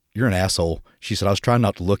said, you're an asshole. She said, I was trying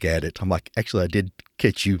not to look at it. I'm like, actually, I did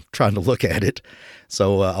catch you trying to look at it.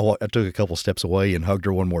 So I took a couple steps away and hugged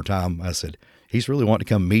her one more time. I said, he's really wanting to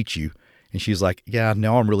come meet you. And she's like, yeah,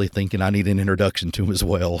 now I'm really thinking I need an introduction to him as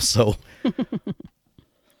well. So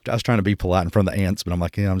I was trying to be polite in front of the aunts, but I'm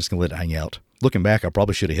like, yeah, I'm just going to let it hang out. Looking back, I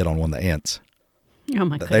probably should have hit on one of the aunts. Oh,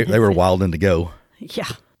 my goodness. They were wilding to go. Yeah.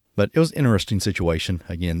 But it was an interesting situation.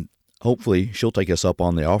 Again, hopefully she'll take us up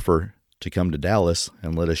on the offer to come to Dallas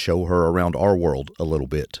and let us show her around our world a little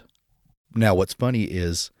bit. Now, what's funny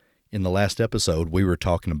is in the last episode, we were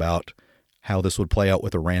talking about how this would play out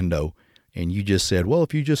with a rando. And you just said, well,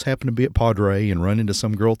 if you just happen to be at Padre and run into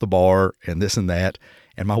some girl at the bar and this and that.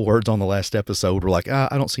 And my words on the last episode were like, I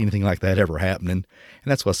don't see anything like that ever happening. And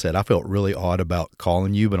that's what I said. I felt really odd about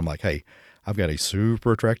calling you, but I'm like, hey, I've got a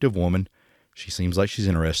super attractive woman. She seems like she's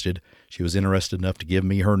interested. She was interested enough to give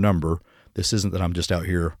me her number. This isn't that I'm just out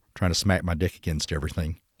here trying to smack my dick against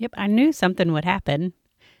everything. Yep, I knew something would happen.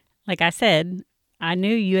 Like I said, I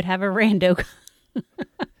knew you would have a rando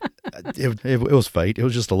It was fate. It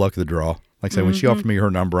was just the luck of the draw. Like I say, when she offered me her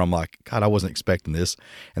number, I'm like, God, I wasn't expecting this.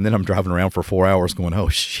 And then I'm driving around for 4 hours going, oh,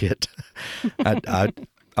 shit.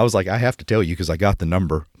 I was like, I have to tell you because I got the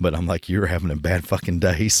number. But I'm like, you're having a bad fucking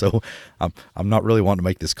day. So I'm not really wanting to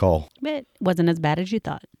make this call. But it wasn't as bad as you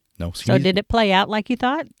thought. No. So did it play out like you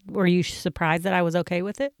thought? Were you surprised that I was okay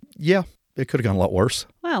with it? Yeah, it could have gone a lot worse.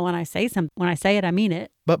 Well, when I say it, I mean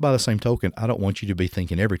it. But by the same token, I don't want you to be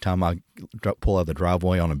thinking every time I pull out of the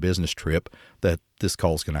driveway on a business trip that this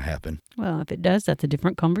call's going to happen. Well, if it does, that's a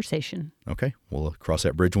different conversation. Okay, we'll cross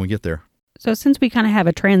that bridge when we get there. So since we kind of have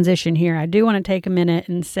a transition here, I do want to take a minute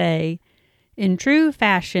and say, in true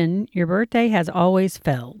fashion, your birthday has always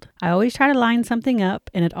failed. I always try to line something up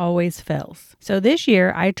and it always fails. So this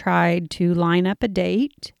year I tried to line up a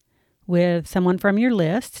date with someone from your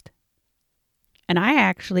list. And I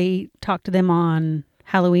actually talked to them on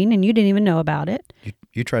Halloween and you didn't even know about it.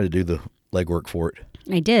 You try to do the legwork for it.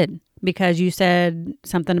 I did because you said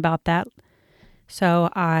something about that. So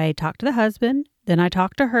I talked to the husband, then I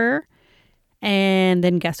talked to her, and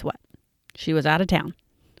then guess what? She was out of town.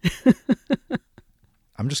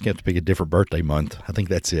 I'm just going to have to pick a different birthday month. I think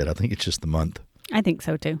that's it. I think it's just the month. I think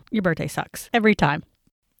so too. Your birthday sucks every time.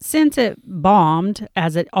 Since it bombed,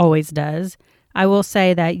 as it always does, I will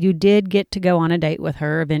say that you did get to go on a date with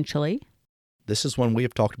her eventually. This is one we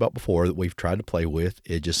have talked about before that we've tried to play with.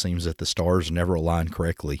 It just seems that the stars never align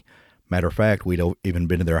correctly. Matter of fact, we'd even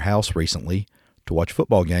been to their house recently to watch a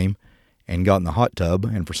football game and got in the hot tub.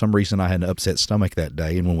 And for some reason, I had an upset stomach that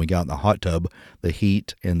day. And when we got in the hot tub, the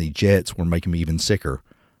heat and the jets were making me even sicker.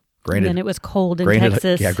 Granted, and then it was cold in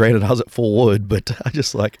Texas. Yeah, granted, I was at full wood, but I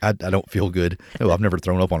just I don't feel good. Oh, I've never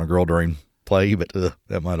thrown up on a girl during play, but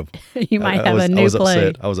that might have. You might have a new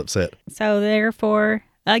play. I was upset. So therefore,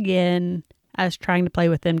 again, I was trying to play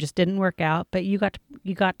with them, just didn't work out. But you got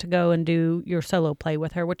to go and do your solo play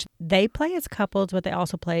with her, which they play as couples, but they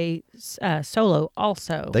also play solo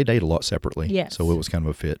also. They date a lot separately. Yes. So it was kind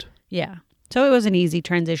of a fit. Yeah. So it was an easy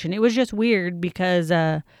transition. It was just weird because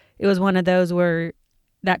it was one of those where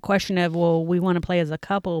that question of, well, we want to play as a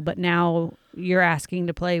couple, but now you're asking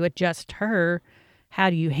to play with just her.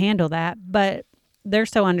 How do you handle that? But they're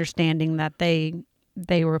so understanding that they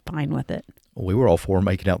were fine with it. We were all four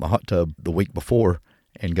making out in the hot tub the week before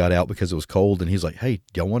and got out because it was cold. And he's like, hey,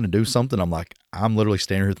 do y'all want to do something? I'm like, I'm literally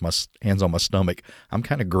standing here with my hands on my stomach. I'm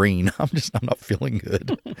kind of green. I'm not feeling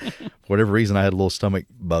good. For whatever reason, I had a little stomach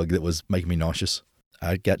bug that was making me nauseous.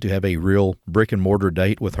 I got to have a real brick and mortar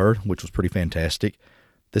date with her, which was pretty fantastic.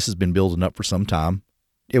 This has been building up for some time.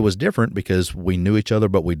 It was different because we knew each other,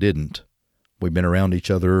 but we didn't. We've been around each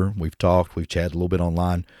other. We've talked. We've chatted a little bit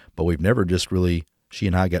online, but we've never just really, she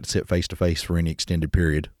and I got to sit face to face for any extended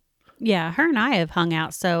period. Yeah, her and I have hung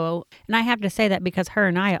out. And I have to say that because her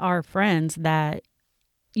and I are friends that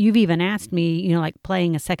you've even asked me, like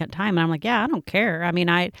playing a second time. And I'm like, yeah, I don't care. I mean,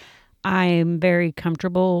 I'm very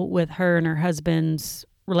comfortable with her and her husband's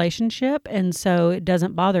relationship. And so it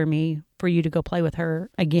doesn't bother me for you to go play with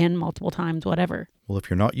her again, multiple times, whatever. Well, if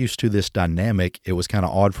you're not used to this dynamic, it was kind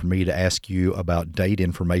of odd for me to ask you about date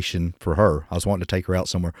information for her. I was wanting to take her out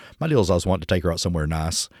somewhere. My deal is I was wanting to take her out somewhere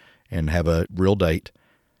nice and have a real date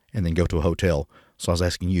and then go to a hotel. So I was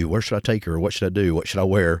asking you, where should I take her? What should I do? What should I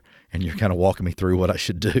wear? And you're kind of walking me through what I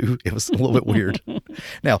should do. It was a little bit weird.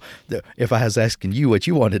 Now, if I was asking you what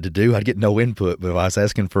you wanted to do, I'd get no input. But if I was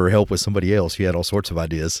asking for help with somebody else, you had all sorts of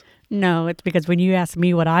ideas. No, it's because when you ask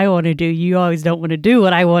me what I want to do, you always don't want to do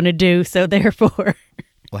what I want to do. So therefore.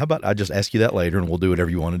 Well, how about I just ask you that later and we'll do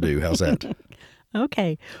whatever you want to do. How's that?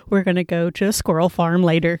 Okay. We're going to go to a squirrel farm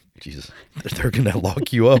later. Jesus, they're going to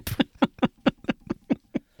lock you up.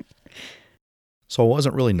 So I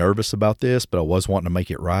wasn't really nervous about this, but I was wanting to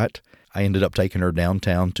make it right. I ended up taking her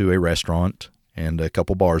downtown to a restaurant and a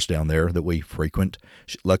couple bars down there that we frequent.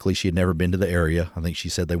 Luckily, she had never been to the area. I think she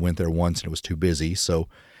said they went there once and it was too busy. So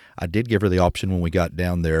I did give her the option when we got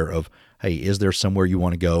down there of, hey, is there somewhere you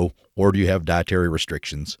want to go or do you have dietary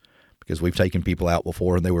restrictions? Because we've taken people out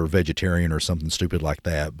before and they were vegetarian or something stupid like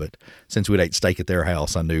that. But since we'd ate steak at their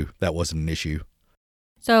house, I knew that wasn't an issue.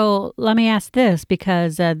 So let me ask this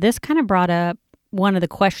because this kind of brought up one of the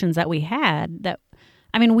questions that we had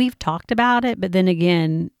we've talked about it, but then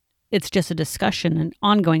again, it's just a discussion, an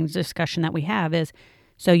ongoing discussion that we have is,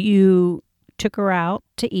 so you took her out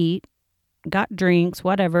to eat, got drinks,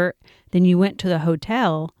 whatever, then you went to the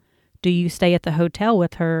hotel. Do you stay at the hotel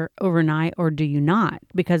with her overnight or do you not?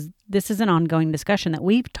 Because this is an ongoing discussion that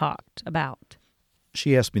we've talked about.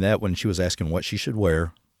 She asked me that when she was asking what she should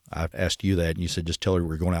wear. I asked you that and you said, just tell her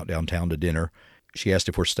we're going out downtown to dinner. She asked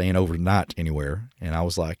if we're staying overnight anywhere. And I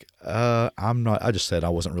was like, I'm not. I just said I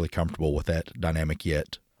wasn't really comfortable with that dynamic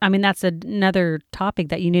yet. I mean, that's another topic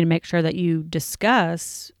that you need to make sure that you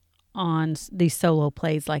discuss on these solo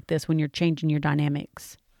plays like this when you're changing your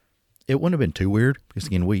dynamics. It wouldn't have been too weird because,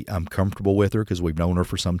 again, I'm comfortable with her because we've known her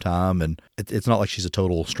for some time. And it's not like she's a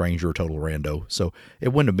total stranger or total rando. So it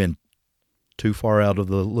wouldn't have been too far out of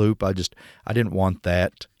the loop. I didn't want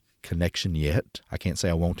that connection yet. I can't say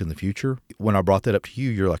I won't in the future. When I brought that up to you,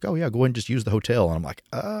 you're like, oh yeah, go ahead and just use the hotel. And I'm like,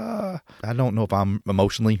 I don't know if I'm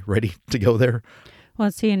emotionally ready to go there.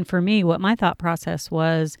 Well, see, and for me, what my thought process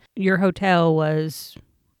was, your hotel was,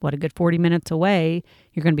 a good 40 minutes away.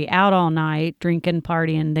 You're going to be out all night, drinking,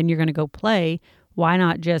 partying, then you're going to go play. Why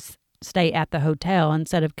not just stay at the hotel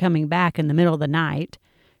instead of coming back in the middle of the night?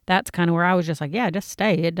 That's kind of where I was just like, yeah, just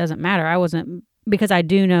stay. It doesn't matter. I wasn't, because I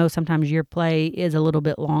do know sometimes your play is a little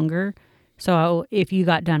bit longer. So if you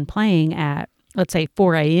got done playing at, let's say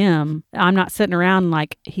 4 a.m., I'm not sitting around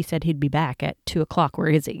like he said he'd be back at 2 o'clock. Where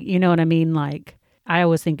is he? You know what I mean? Like, I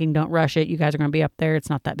was thinking, don't rush it. You guys are going to be up there. It's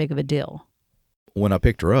not that big of a deal. When I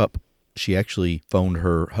picked her up, she actually phoned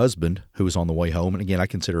her husband, who was on the way home. And again, I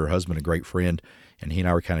consider her husband a great friend. And he and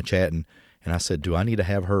I were kind of chatting. And I said, do I need to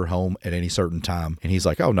have her home at any certain time? And he's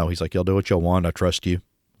like, oh, no. He's like, you'll do what you'll want. I trust you,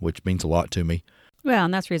 which means a lot to me. Well,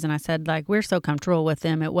 and that's the reason I said, like, we're so comfortable with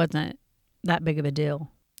them. It wasn't that big of a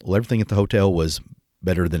deal. Well, everything at the hotel was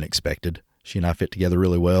better than expected. She and I fit together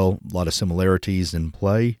really well. A lot of similarities in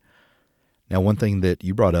play. Now, one thing that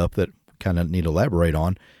you brought up that kind of need to elaborate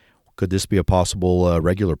on, could this be a possible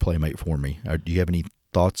regular playmate for me? Do you have any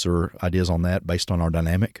thoughts or ideas on that based on our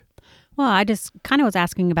dynamic? Well, I just kind of was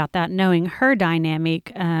asking about that, knowing her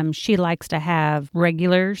dynamic. She likes to have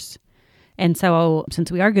regulars. And so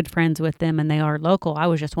since we are good friends with them and they are local, I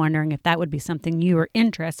was just wondering if that would be something you were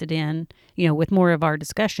interested in, with more of our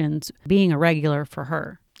discussions, being a regular for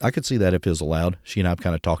her. I could see that if it was allowed. She and I have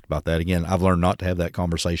kind of talked about that. Again, I've learned not to have that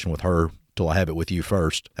conversation with her till I have it with you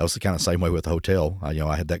first. That was the kind of same way with the hotel. I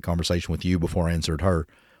had that conversation with you before I answered her.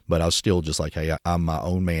 But I was still just like, hey, I'm my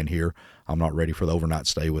own man here. I'm not ready for the overnight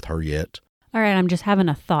stay with her yet. All right, I'm just having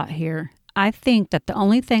a thought here. I think that the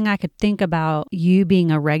only thing I could think about you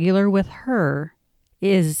being a regular with her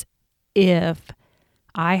is if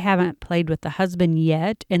I haven't played with the husband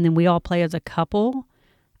yet and then we all play as a couple.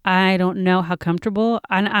 I don't know how comfortable.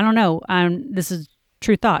 I don't know. This is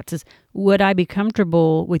true thoughts. Is would I be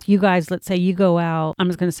comfortable with you guys? Let's say you go out, I'm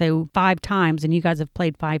just going to say 5 times and you guys have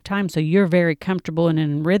played 5 times. So you're very comfortable and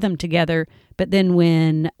in rhythm together. But then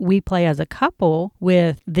when we play as a couple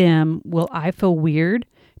with them, will I feel weird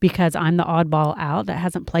because I'm the oddball out that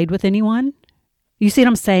hasn't played with anyone? You see what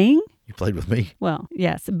I'm saying? You played with me. Well,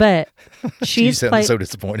 yes, but She sounded so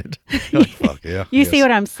disappointed. Like, fuck yeah. You see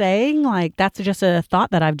what I'm saying? Like, that's just a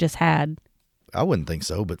thought that I've just had. I wouldn't think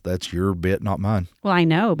so, but that's your bit, not mine. Well, I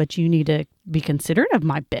know, but you need to be considerate of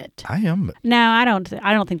my bit. I am. But... No, I don't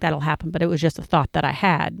think that'll happen, but it was just a thought that I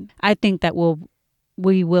had. I think that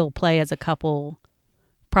we will play as a couple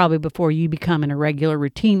probably before you become in a regular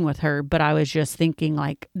routine with her, but I was just thinking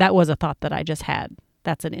like that was a thought that I just had.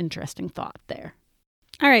 That's an interesting thought there.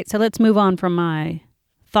 All right, so let's move on from my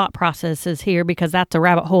thought processes here because that's a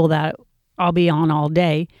rabbit hole that I'll be on all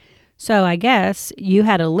day. So I guess you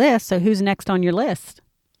had a list, so who's next on your list?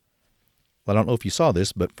 Well, I don't know if you saw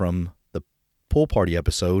this, but from the pool party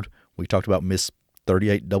episode, we talked about Miss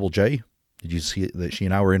 38 Double J. Did you see that she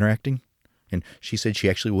and I were interacting? And she said she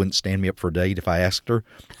actually wouldn't stand me up for a date if I asked her,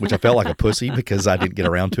 which I felt like a pussy because I didn't get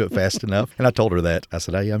around to it fast enough. And I told her that. I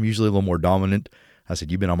said, hey, I'm usually a little more dominant. I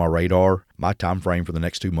said, you've been on my radar. My time frame for the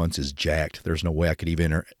next 2 months is jacked. There's no way I could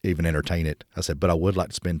even entertain it. I said, but I would like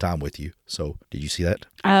to spend time with you. So did you see that?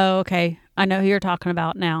 Oh, okay. I know who you're talking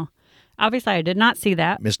about now. Obviously, I did not see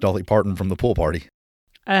that. Miss Dolly Parton from the pool party.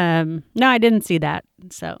 No, I didn't see that.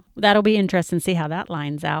 So that'll be interesting to see how that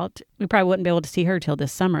lines out. We probably wouldn't be able to see her till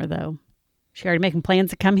this summer, though. She already making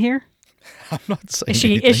plans to come here? I'm not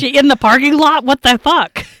saying Is she in the parking lot? What the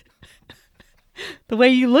fuck? The way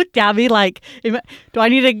you looked at me like, do I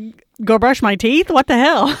need to go brush my teeth? What the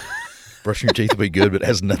hell? Brushing your teeth will be good, but it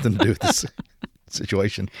has nothing to do with this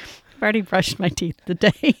situation. I've already brushed my teeth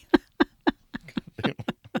today.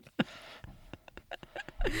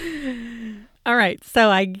 All right. So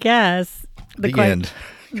I guess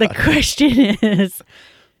the question is,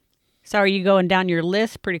 so are you going down your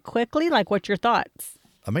list pretty quickly? Like, what's your thoughts?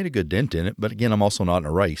 I made a good dent in it, but again, I'm also not in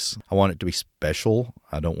a race. I want it to be special.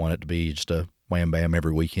 I don't want it to be just a wham bam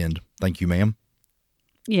every weekend. Thank you, ma'am.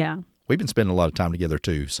 Yeah. We've been spending a lot of time together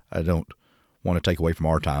too. So I don't want to take away from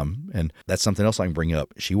our time. And that's something else I can bring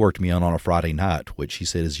up. She worked me on a Friday night, which she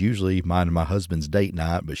said is usually mine and my husband's date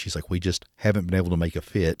night, but she's like, we just haven't been able to make a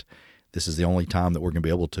fit. This is the only time that we're going to be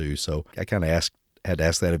able to. So I kind of had to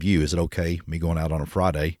ask that of you. Is it okay, me going out on a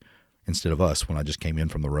Friday instead of us when I just came in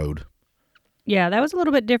from the road? Yeah, that was a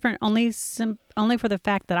little bit different, only for the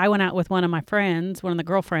fact that I went out with one of my friends, one of the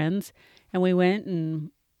girlfriends, and we went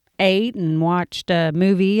and ate and watched a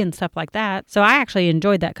movie and stuff like that. So I actually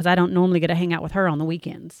enjoyed that because I don't normally get to hang out with her on the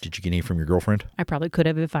weekends. Did you get any from your girlfriend? I probably could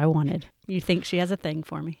have if I wanted. You think she has a thing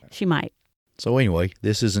for me? She might. So anyway,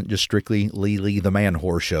 this isn't just strictly Lee the Man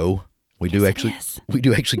Whore show. We do actually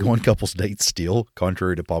go on couples dates still,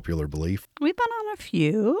 contrary to popular belief. We've been on a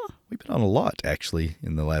few. We've been on a lot actually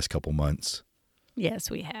in the last couple months.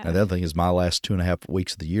 Yes, we have. Now, the other thing is my last 2.5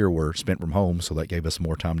 weeks of the year were spent from home, so that gave us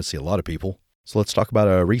more time to see a lot of people. So let's talk about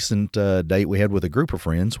a recent date we had with a group of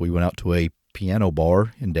friends. We went out to a piano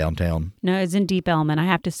bar in downtown. No, it's in Deep Elm, and I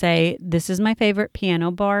have to say, this is my favorite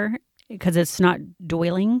piano bar because it's not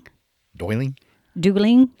doiling. Doiling?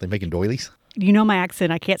 Doodling. They making doilies? You know my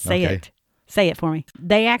accent. I can't say Okay. it. Say it for me.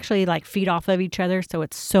 They actually feed off of each other, so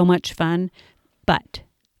it's so much fun. But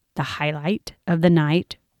the highlight of the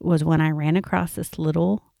night was when I ran across this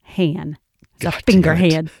little hand. It's a finger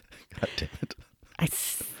hand. God damn it.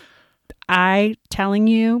 I telling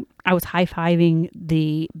you, I was high-fiving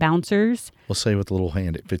the bouncers. We'll say with the little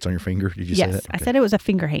hand, it fits on your finger. Did you say Yes, that? I said it was a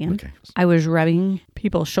finger hand. Okay. I was rubbing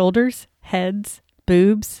people's shoulders, heads,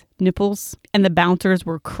 boobs, nipples, and the bouncers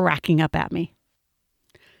were cracking up at me.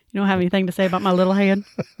 You don't have anything to say about my little hand?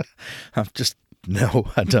 No,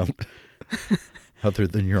 I don't. Other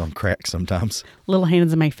than you're on crack sometimes. Little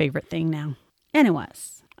hands is my favorite thing now.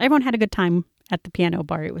 Anyways, everyone had a good time at the piano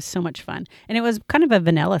bar. It was so much fun. And it was kind of a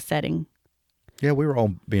vanilla setting. Yeah, we were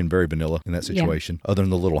all being very vanilla in that situation, other than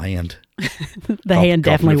the little hand. The hand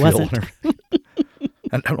definitely wasn't.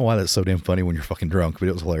 I don't know why that's so damn funny when you're fucking drunk, but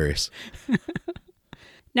it was hilarious.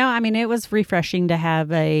 No, I mean, it was refreshing to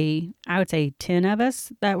have I would say 10 of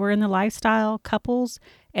us that were in the lifestyle couples.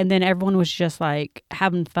 And then everyone was just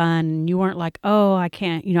having fun. You weren't like, oh, I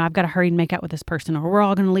can't, I've got to hurry and make out with this person, or we're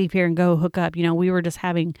all going to leave here and go hook up. We were just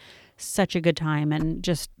having such a good time and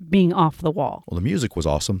just being off the wall. Well, the music was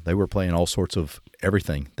awesome. They were playing all sorts of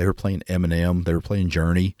everything. They were playing Eminem. They were playing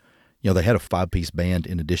Journey. They had a 5-piece band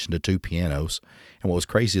in addition to 2 pianos. And what was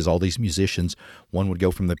crazy is all these musicians, one would go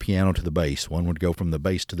from the piano to the bass, one would go from the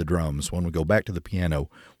bass to the drums, one would go back to the piano,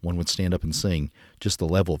 one would stand up and sing. Just the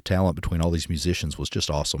level of talent between all these musicians was just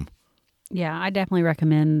awesome. Yeah, I definitely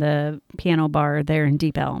recommend the piano bar there in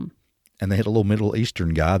Deep Elm. And they had a little Middle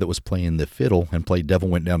Eastern guy that was playing the fiddle and played Devil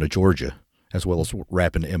Went Down to Georgia, as well as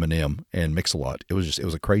rapping Eminem and Mix-a-Lot. It was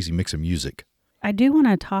a crazy mix of music. I do want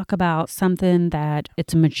to talk about something that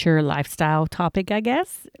it's a mature lifestyle topic, I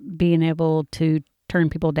guess, being able to turn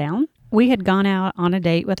people down. We had gone out on a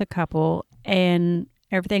date with a couple and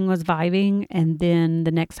everything was vibing. And then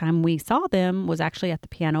the next time we saw them was actually at the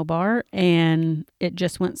piano bar and it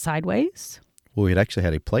just went sideways. Well, we had actually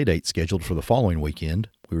had a play date scheduled for the following weekend.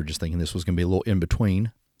 We were just thinking this was going to be a little in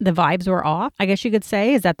between. The vibes were off, I guess you could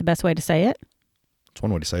say. Is that the best way to say it? That's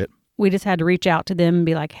one way to say it. We just had to reach out to them and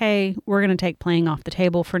be like, hey, we're going to take playing off the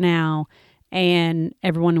table for now. And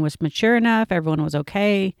everyone was mature enough. Everyone was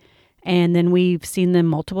okay. And then we've seen them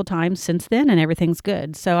multiple times since then and everything's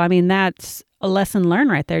good. So, I mean, that's a lesson learned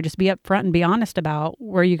right there. Just be upfront and be honest about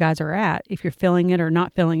where you guys are at, if you're feeling it or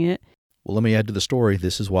not feeling it. Well, let me add to the story.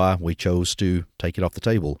 This is why we chose to take it off the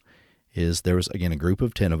table. Is there was, again, a group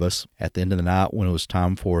of 10 of us. At the end of the night, when it was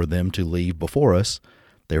time for them to leave before us,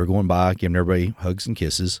 they were going by, giving everybody hugs and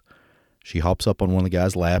kisses. She hops up on one of the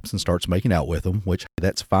guys' laps and starts making out with them, which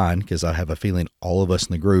that's fine because I have a feeling all of us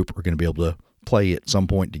in the group are going to be able to play at some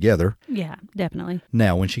point together. Yeah, definitely.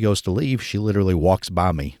 Now, when she goes to leave, she literally walks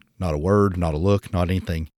by me. Not a word, not a look, not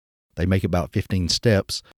anything. They make about 15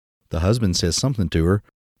 steps. The husband says something to her.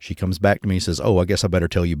 She comes back to me and says, oh, I guess I better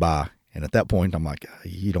tell you bye. And at that point, I'm like,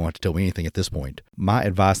 you don't have to tell me anything at this point. My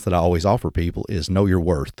advice that I always offer people is know your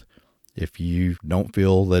worth. If you don't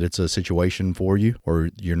feel that it's a situation for you or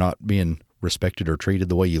you're not being respected or treated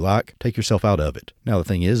the way you like, take yourself out of it. Now, the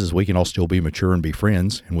thing is we can all still be mature and be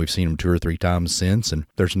friends, and we've seen them 2 or 3 times since, and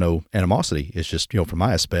there's no animosity. It's just, from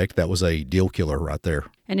my aspect, that was a deal killer right there.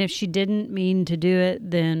 And if she didn't mean to do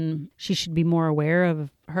it, then she should be more aware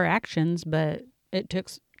of her actions, but it took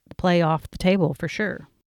the play off the table for sure.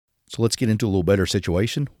 So let's get into a little better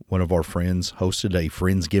situation. One of our friends hosted a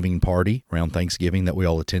Friendsgiving party around Thanksgiving that we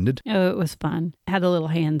all attended. Oh, it was fun. Had the little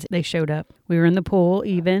hands. They showed up. We were in the pool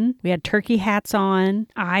even. We had turkey hats on.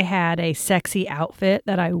 I had a sexy outfit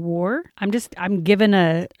that I wore. I'm giving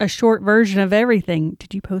a short version of everything.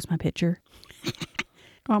 Did you post my picture?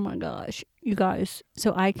 Oh my gosh, you guys.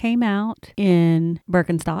 So I came out in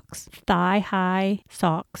Birkenstocks, thigh-high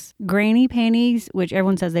socks, granny panties, which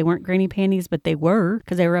everyone says they weren't granny panties, but they were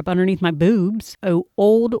because they were up underneath my boobs, a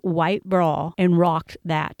old white bra, and rocked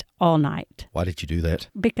that all night. Why did you do that?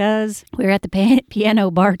 Because we were at the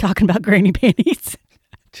piano bar talking about granny panties.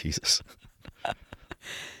 Jesus.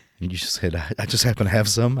 You just said, I just happen to have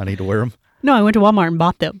some. I need to wear them. No, I went to Walmart and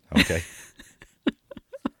bought them. Okay.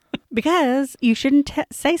 Because you shouldn't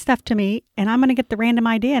say stuff to me, and I'm going to get the random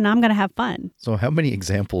idea, and I'm going to have fun. So how many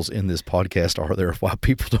examples in this podcast are there of why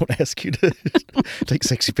people don't ask you to take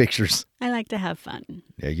sexy pictures? I like to have fun.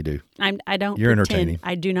 Yeah, you do. I don't You're pretend. entertaining.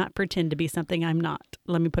 I do not pretend to be something I'm not.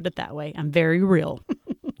 Let me put it that way. I'm very real.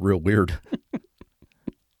 Real weird.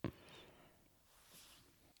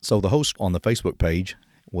 So the host on the Facebook page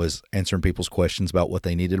was answering people's questions about what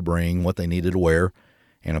they needed to bring, what they needed to wear.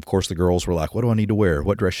 And of course, the girls were like, what do I need to wear?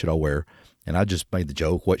 What dress should I wear? And I just made the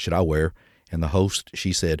joke, what should I wear? And the host,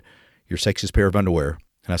 she said, your sexiest pair of underwear.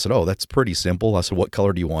 And I said, oh, that's pretty simple. I said, what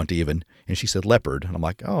color do you want even? And she said, leopard. And I'm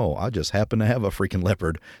like, oh, I just happen to have a freaking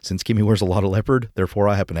leopard. Since Kimmy wears a lot of leopard, therefore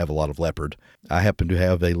I happen to have a lot of leopard. I happen to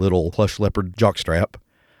have a little plush leopard jockstrap.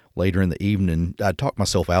 Later in the evening, I talked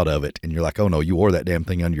myself out of it. And you're like, oh, no, you wore that damn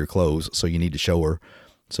thing under your clothes, so you need to show her.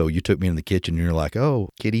 So you took me in the kitchen and you're like,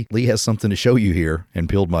 oh, Kitty, Lee has something to show you here, and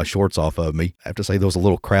peeled my shorts off of me. I have to say there was a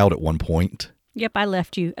little crowd at one point. Yep, I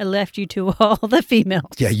left you. I left you to all the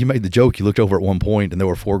females. Yeah, you made the joke. You looked over at one point and there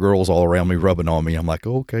were 4 girls all around me rubbing on me. I'm like,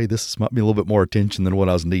 oh, okay, this might be a little bit more attention than what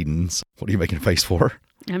I was needing. So what are you making a face for?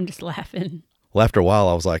 I'm just laughing. Well, after a while,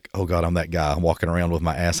 I was like, oh, God, I'm that guy. I'm walking around with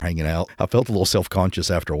my ass hanging out. I felt a little self-conscious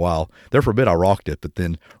after a while. There for a bit, I rocked it, but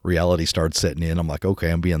then reality started setting in. I'm like,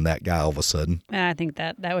 okay, I'm being that guy all of a sudden. I think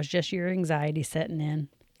that was just your anxiety setting in.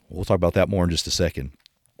 We'll talk about that more in just a second.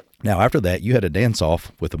 Now, after that, you had a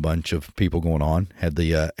dance-off with a bunch of people going on. Had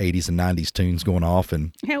the 80s and 90s tunes going off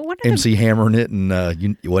and MC hammering it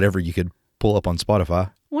and whatever you could pull up on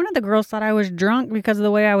Spotify. One of the girls thought I was drunk because of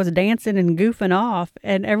the way I was dancing and goofing off,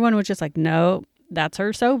 and everyone was just like, no, that's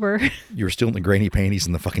her sober. You were still in the granny panties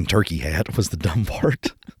and the fucking turkey hat was the dumb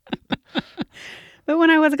part. But when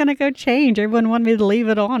I was going to go change, everyone wanted me to leave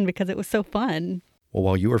it on because it was so fun. Well,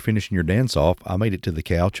 while you were finishing your dance-off, I made it to the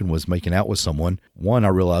couch and was making out with someone. One, I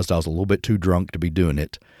realized I was a little bit too drunk to be doing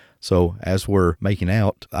it. So as we're making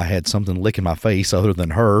out, I had something licking my face other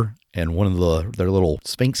than her, and one of their little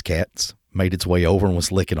Sphinx cats made its way over and was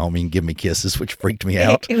licking on me and giving me kisses, which freaked me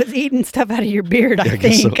out. It was eating stuff out of your beard, yeah, I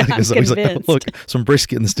think. So. I'm so convinced. Like, look, some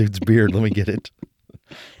brisket in this dude's beard. Let me get it.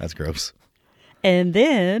 That's gross. And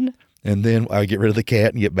then I get rid of the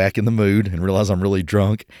cat and get back in the mood and realize I'm really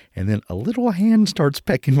drunk. And then a little hand starts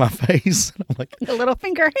pecking my face. And I'm like, the little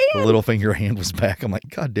finger hand. The little finger hand was back. I'm like,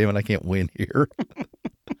 God damn it, I can't win here.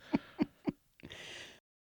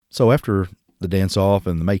 So after the dance off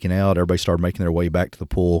and the making out, everybody started making their way back to the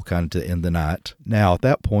pool kind of to end the night. Now, at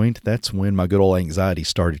that point, that's when my good old anxiety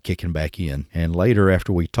started kicking back in. And later,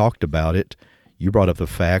 after we talked about it, you brought up the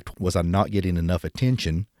fact, was I not getting enough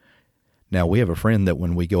attention? Now, we have a friend that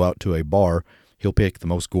when we go out to a bar, he'll pick the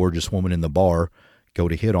most gorgeous woman in the bar, go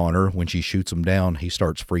to hit on her. When she shoots him down, he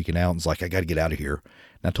starts freaking out and is like, I got to get out of here.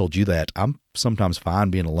 And I told you that I'm sometimes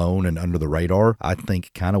fine being alone and under the radar. I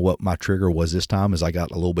think kind of what my trigger was this time is I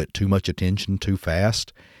got a little bit too much attention too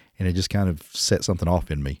fast, and it just kind of set something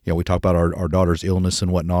off in me. You know, we talked about our daughter's illness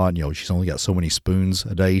and whatnot. And, you know, she's only got so many spoons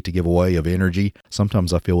a day to give away of energy.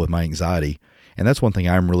 Sometimes I feel with my anxiety. And that's one thing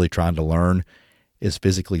I'm really trying to learn is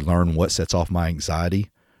physically learn what sets off my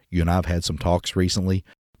anxiety. You and I have had some talks recently.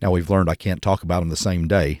 Now we've learned I can't talk about them the same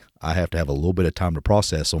day. I have to have a little bit of time to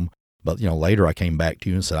process them. But, you know, later I came back to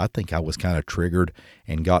you and said, I think I was kind of triggered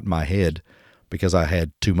and got in my head because I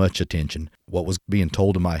had too much attention. What was being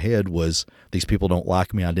told in my head was these people don't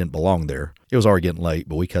like me. I didn't belong there. It was already getting late,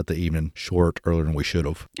 but we cut the evening short earlier than we should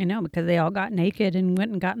have. I know, because they all got naked and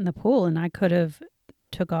went and got in the pool, and I could have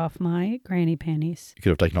took off my granny panties. You could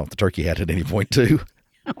have taken off the turkey hat at any point, too.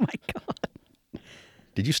 Oh, my God.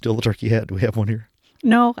 Did you steal the turkey hat? Do we have one here?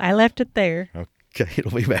 No, I left it there. Okay,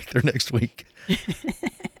 it'll be back there next week.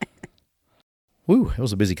 Woo, it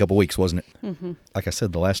was a busy couple weeks, wasn't it? Mm-hmm. Like I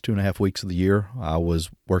said, the last 2.5 weeks of the year, I was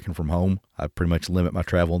working from home. I pretty much limit my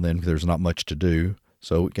travel then because there's not much to do.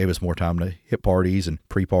 So it gave us more time to hit parties and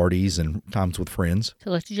pre-parties and times with friends. So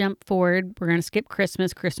let's jump forward. We're going to skip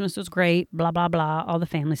Christmas. Christmas was great, blah, blah, blah, all the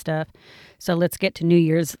family stuff. So let's get to New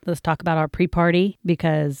Year's. Let's talk about our pre-party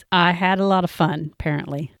because I had a lot of fun,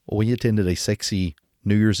 apparently. Well, we attended a sexy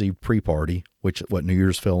New Year's Eve pre-party, which New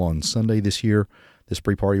Year's fell on Sunday this year. This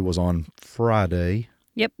pre-party was on Friday.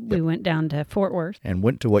 Yep, we went down to Fort Worth. And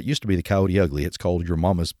went to what used to be the Coyote Ugly. It's called Your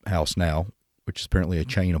Mama's House now. which is apparently a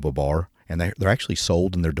chain of a bar, and they're actually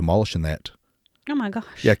sold and they're demolishing that. Oh my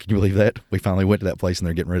gosh. Yeah, can you believe that? We finally went to that place and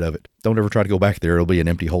they're getting rid of it. Don't ever try to go back there. It'll be an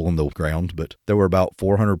empty hole in the ground. But there were about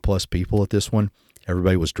 400 plus people at this one.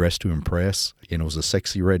 Everybody was dressed to impress. And it was a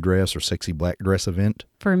sexy red dress or sexy black dress event.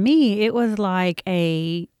 For me, it was like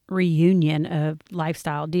a reunion of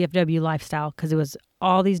lifestyle, DFW lifestyle, because it was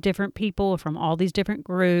all these different people from all these different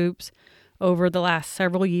groups over the last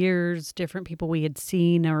several years, different people we had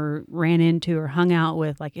seen or ran into or hung out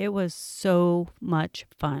with. Like, it was so much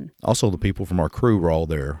fun. Also, the people from our crew were all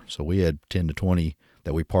there. So we had 10 to 20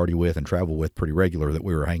 that we party with and travel with pretty regular that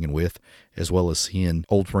we were hanging with, as well as seeing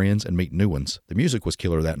old friends and meeting new ones. The music was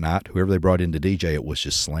killer that night. Whoever they brought in to DJ, it was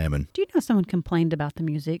just slamming. Do you know someone complained about the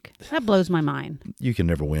music? That blows my mind. You can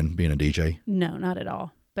never win being a DJ. No, not at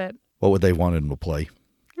all. But what would they want him to play?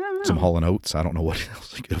 I don't know. Some Hall & Oates? I don't know what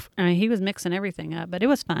else he could have. I mean, he was mixing everything up, but it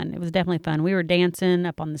was fun. It was definitely fun. We were dancing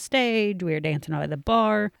up on the stage. We were dancing out at the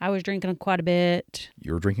bar. I was drinking quite a bit.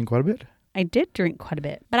 You were drinking quite a bit? I did drink quite a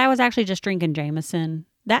bit, but I was actually just drinking Jameson.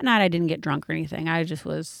 That night I didn't get drunk or anything. I just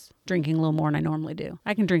was drinking a little more than I normally do.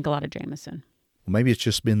 I can drink a lot of Jameson. Well, maybe it's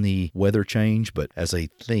just been the weather change, but as a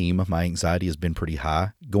theme, my anxiety has been pretty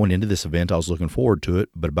high. Going into this event, I was looking forward to it,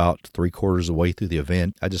 but about 3/4 of the way through the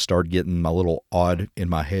event, I just started getting my little odd in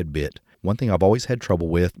my head bit. One thing I've always had trouble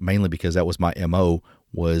with, mainly because that was my MO,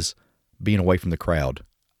 was being away from the crowd.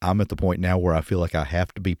 I'm at the point now where I feel like I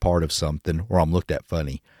have to be part of something or I'm looked at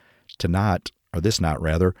funny. Tonight, or this night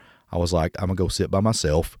rather, I was like, I'm going to go sit by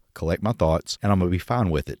myself, collect my thoughts, and I'm going to be fine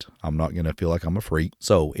with it. I'm not going to feel like I'm a freak.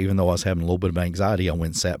 So even though I was having a little bit of anxiety, I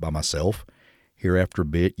went and sat by myself. Here after a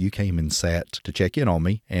bit, you came and sat to check in on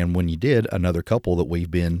me. And when you did, another couple that we've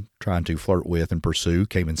been trying to flirt with and pursue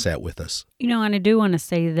came and sat with us. You know, and I do want to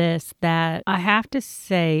say this, that I have to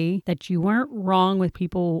say that you weren't wrong with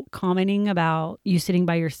people commenting about you sitting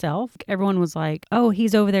by yourself. Everyone was like, oh,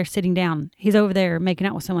 he's over there sitting down. He's over there making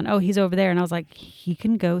out with someone. Oh, he's over there. And I was like, he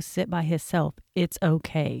can go sit by himself. It's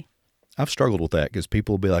okay. I've struggled with that because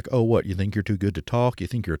people will be like, oh, what, you think you're too good to talk? You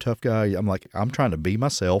think you're a tough guy? I'm like, I'm trying to be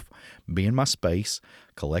myself, be in my space,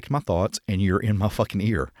 collect my thoughts, and you're in my fucking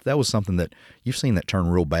ear. That was something that you've seen that turn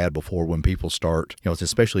real bad before when people start,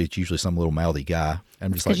 it's usually some little mouthy guy.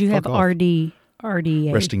 I'm just like, because you have off.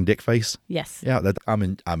 RDA. Resting dick face? Yes. Yeah, I'm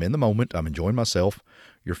in the moment. I'm enjoying myself.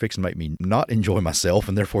 You're fixing to make me not enjoy myself,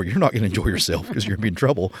 and therefore you're not going to enjoy yourself because you're going to be in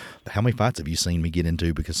trouble. How many fights have you seen me get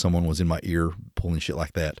into because someone was in my ear pulling shit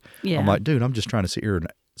like that? Yeah. I'm like, dude, I'm just trying to sit here and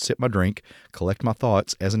sip my drink, collect my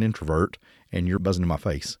thoughts as an introvert, and you're buzzing in my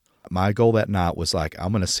face. My goal that night was like,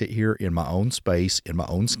 I'm going to sit here in my own space, in my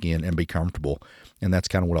own skin, and be comfortable. And that's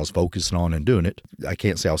kind of what I was focusing on and doing it. I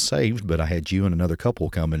can't say I was saved, but I had you and another couple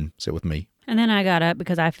come and sit with me. And then I got up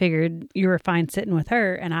because I figured you were fine sitting with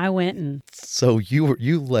her, and I went and... So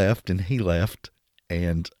you left and he left,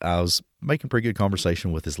 and I was making pretty good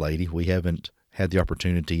conversation with this lady. We haven't had the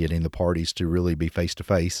opportunity at any of the parties to really be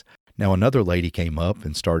face-to-face. Now another lady came up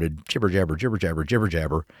and started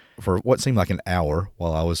jibber-jabber for what seemed like an hour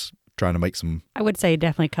while I was trying to make some... I would say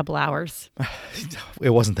definitely a couple hours. It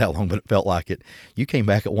wasn't that long, but it felt like it. You came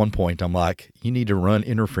back at one point. I'm like, you need to run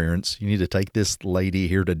interference. You need to take this lady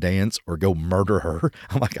here to dance or go murder her.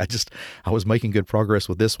 I'm like, I was making good progress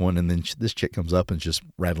with this one. And then this chick comes up and just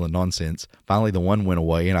rattling nonsense. Finally, the one went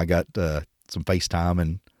away and I got some FaceTime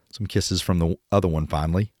and some kisses from the other one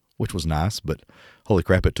finally, which was nice. But holy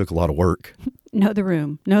crap, it took a lot of work. Know the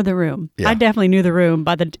room. Yeah. I definitely knew the room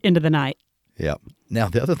by the end of the night. Yeah. Now,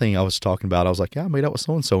 the other thing I was talking about, I was like, yeah, I made out with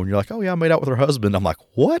so-and-so. And you're like, oh, yeah, I made out with her husband. I'm like,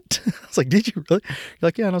 what? I was like, did you really? You're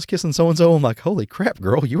like, yeah, and I was kissing so-and-so. I'm like, holy crap,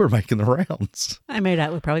 girl, you were making the rounds. I made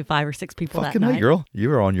out with probably 5 or 6 people fucking that night. Hey, girl, you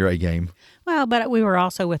were on your A game. Well, but we were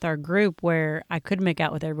also with our group where I could make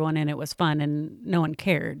out with everyone and it was fun and no one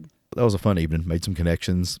cared. That was a fun evening. Made some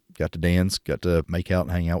connections, got to dance, got to make out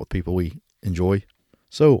and hang out with people we enjoy.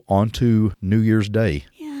 So, on to New Year's Day.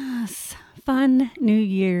 Yes, fun New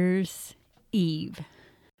Year's Eve.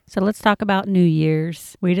 So let's talk about New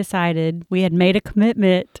Year's. We decided we had made a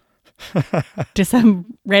commitment to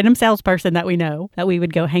some random salesperson that we know that we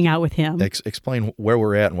would go hang out with him. Explain where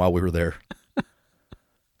we're at and why we were there.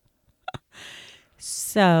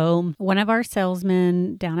 So one of our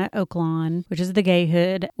salesmen down at Oaklawn, which is the Gay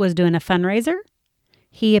Hood, was doing a fundraiser.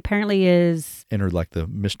 He apparently is... entered like the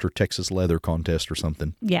Mr. Texas Leather contest or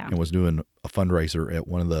something. Yeah. And was doing a fundraiser at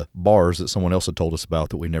one of the bars that someone else had told us about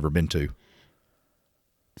that we'd never been to.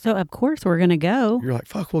 So, of course, we're going to go. You're like,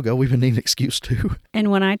 fuck, we'll go. We've been needing an excuse too. And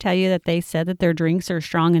when I tell you that they said that their drinks are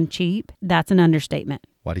strong and cheap, that's an understatement.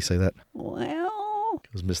 Why do you say that? Well,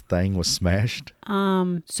 Because Miss Thang was smashed?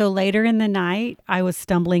 So later in the night, I was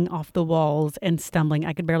stumbling off the walls and stumbling.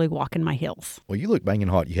 I could barely walk in my heels. Well, you look banging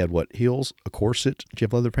hot. You had what? Heels? A corset? Did you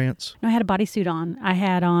have leather pants? No, I had a bodysuit on. I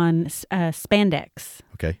had on spandex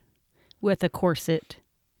Okay. with a corset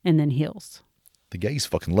and then heels. The gays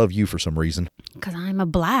fucking love you for some reason. Because I'm a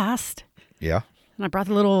blast. Yeah. And I brought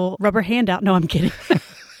the little rubber hand out. No, I'm kidding.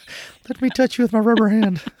 Let me touch you with my rubber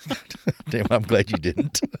hand. Damn, I'm glad you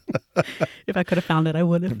didn't. If I could have found it, I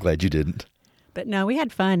would have. I'm glad you didn't. But no, we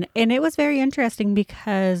had fun. And it was very interesting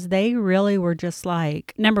because they really were just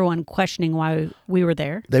like, number one, questioning why we were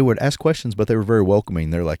there. They would ask questions, but they were very welcoming.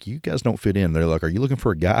 They're like, you guys don't fit in. They're like, are you looking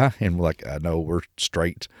for a guy? And we're like, no, we're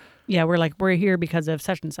straight. Yeah, we're like, we're here because of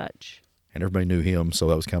such and such. And everybody knew him, so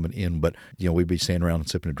that was coming in. But, we'd be standing around and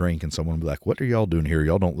sipping a drink, and someone would be like, what are y'all doing here?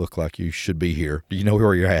 Y'all don't look like you should be here. Do you know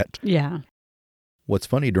where you're at? Yeah. What's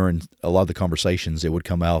funny, during a lot of the conversations, it would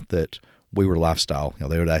come out that we were lifestyle.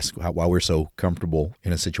 They would ask why we're so comfortable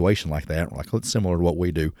in a situation like that. We're like, it's similar to what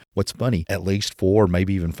we do. What's funny, at least 4,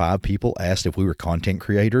 maybe even 5 people asked if we were content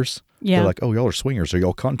creators. Yeah. They're like, oh, y'all are swingers. Are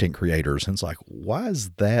y'all content creators? And it's like, why is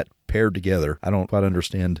that paired together? I don't quite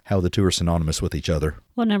understand how the two are synonymous with each other.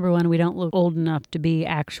 Well, number one, we don't look old enough to be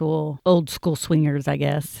actual old school swingers, I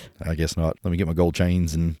guess. I guess not. Let me get my gold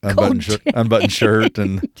chains and unbuttoned shirt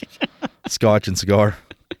and scotch and cigar.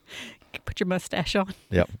 Put your mustache on.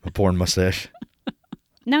 Yep, a porn mustache.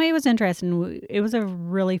 No, it was interesting. It was a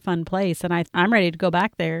really fun place, and I'm ready to go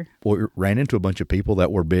back there. Well, we ran into a bunch of people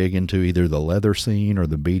that were big into either the leather scene or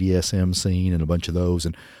the BDSM scene, and a bunch of those.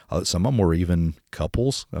 And some of them were even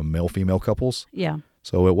couples, male-female couples. Yeah.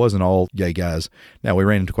 So it wasn't all gay guys. Now, we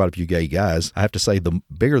ran into quite a few gay guys. I have to say, the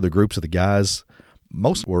bigger the groups of the guys,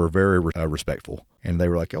 most were very respectful. And they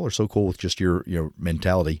were like, y'all are so cool with just your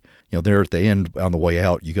mentality. There at the end, on the way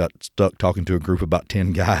out, you got stuck talking to a group of about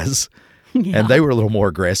 10 guys. Yeah. And they were a little more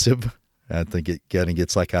aggressive. I think it kind of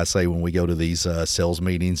gets, like I say, when we go to these sales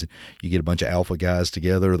meetings, you get a bunch of alpha guys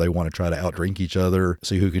together. They want to try to outdrink each other,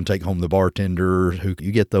 see who can take home the bartender.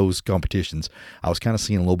 You get those competitions. I was kind of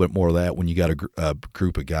seeing a little bit more of that when you got a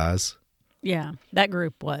group of guys. Yeah, that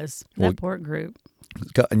group was. That poor group.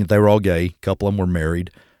 They were all gay. A couple of them were married.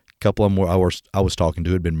 A couple of them I was talking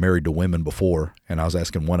to had been married to women before. And I was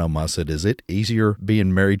asking one of them, I said, is it easier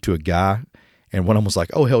being married to a guy? And one of them was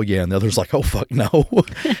like, oh, hell yeah. And the other's like, oh, fuck no.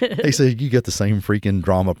 They said you get the same freaking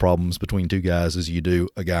drama problems between two guys as you do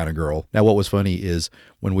a guy and a girl. Now, what was funny is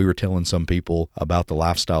when we were telling some people about the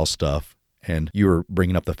lifestyle stuff, and you were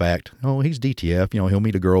bringing up the fact, oh, he's DTF, he'll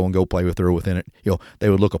meet a girl and go play with her within it. They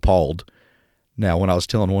would look appalled. Now, when I was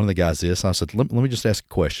telling one of the guys this, I said, let me just ask a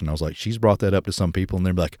question. I was like, she's brought that up to some people, and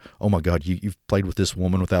they're like, oh, my God, you've played with this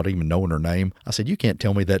woman without even knowing her name. I said, you can't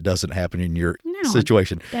tell me that doesn't happen in your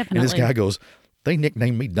situation. Definitely. And this guy goes, they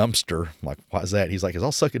nicknamed me Dumpster. I'm like, why is that? He's like,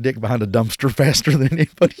 I'll suck a dick behind a dumpster faster than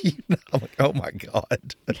anybody you know. I'm like, oh, my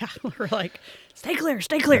God. Yeah, we're like, stay clear,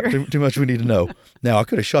 stay clear. Too much we need to know. Now, I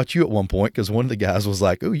could have shot you at one point because one of the guys was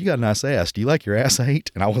like, oh, you got a nice ass. Do you like your ass ate?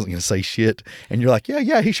 And I wasn't going to say shit. And you're like,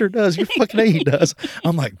 yeah, he sure does. You're fucking A, he does.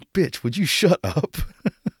 I'm like, bitch, would you shut up?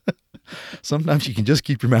 Sometimes you can just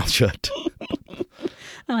keep your mouth shut.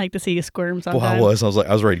 I like to see you squirm sometimes. Well,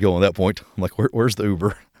 I was ready to go on that point. I'm like, where's the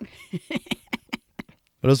Uber?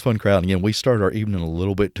 But it was a fun crowd. And again, we started our evening a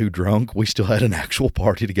little bit too drunk. We still had an actual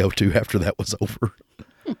party to go to after that was over.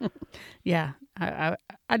 Yeah. I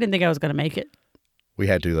didn't think I was going to make it. We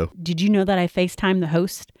had to, though. Did you know that I FaceTimed the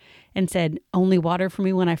host and said, only water for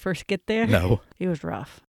me when I first get there? No. It was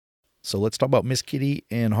rough. So let's talk about Miss Kitty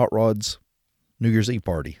and Hot Rod's New Year's Eve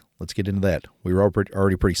party. Let's get into that. We were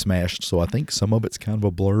already pretty smashed, so I think some of it's kind of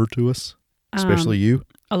a blur to us, especially you.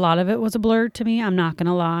 A lot of it was a blur to me. I'm not going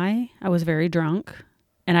to lie. I was very drunk.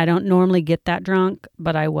 And I don't normally get that drunk,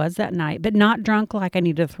 but I was that night. But not drunk like I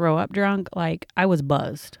need to throw up drunk. Like I was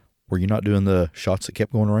buzzed. Were you not doing the shots that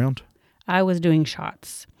kept going around? I was doing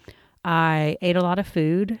shots. I ate a lot of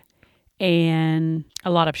food and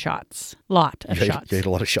a lot of shots. Shots. You ate a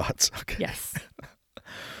lot of shots. Okay. Yes.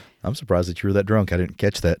 I'm surprised that you were that drunk. I didn't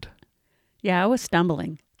catch that. Yeah, I was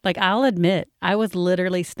stumbling. Like, I'll admit, I was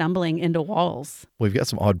literally stumbling into walls. We've got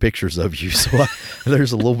some odd pictures of you, so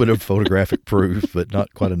there's a little bit of photographic proof, but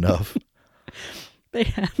not quite enough. They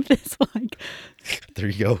have this, like... There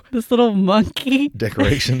you go. This little monkey.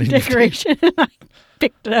 Decoration. And I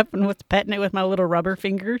picked it up and was petting it with my little rubber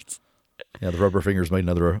fingers. Yeah, the rubber fingers made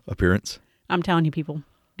another appearance. I'm telling you, people,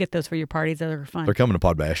 get those for your parties. Those are fun. They're coming to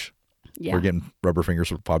Pod Bash. Yeah. We're getting rubber fingers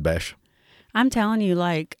for Pod Bash. I'm telling you,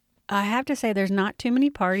 like... I have to say there's not too many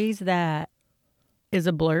parties that is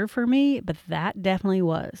a blur for me, but that definitely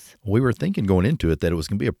was. We were thinking going into it that it was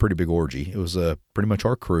going to be a pretty big orgy. It was pretty much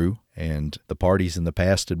our crew, and the parties in the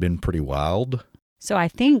past had been pretty wild. So I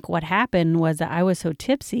think what happened was that I was so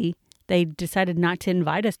tipsy, they decided not to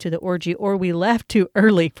invite us to the orgy, or we left too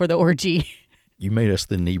early for the orgy. You made us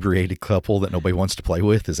the inebriated couple that nobody wants to play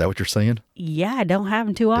with. Is that what you're saying? Yeah, I don't have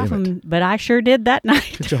them too Damn often, it. but I sure did that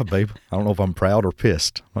night. Good job, babe. I don't know if I'm proud or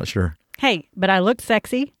pissed. I'm not sure. Hey, but I looked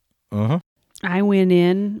sexy. Uh-huh. I went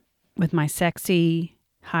in with my sexy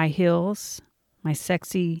high heels, my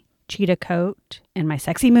sexy cheetah coat, and my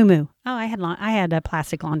sexy muumuu. Oh, I had a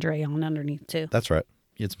plastic lingerie on underneath too. That's right.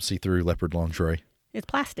 You had some see-through leopard lingerie. It's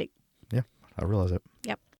plastic. Yeah, I realize that.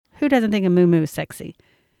 Yep. Who doesn't think a muumuu is sexy?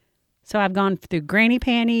 So I've gone through granny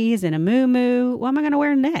panties and a muumuu. What am I going to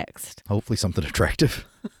wear next? Hopefully something attractive.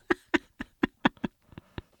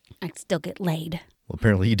 I'd still get laid. Well,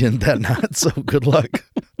 apparently you didn't that night, so good luck.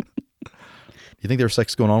 You think there was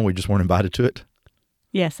sex going on? We just weren't invited to it?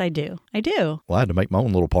 Yes, I do. I do. Well, I had to make my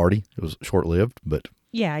own little party. It was short-lived, but...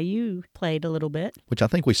 Yeah, you played a little bit. Which I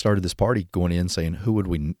think we started this party going in saying, who would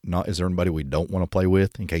we not... Is there anybody we don't want to play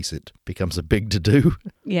with in case it becomes a big to-do?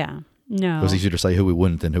 Yeah. No. It was easier to say who we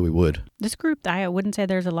wouldn't than who we would. This group, I wouldn't say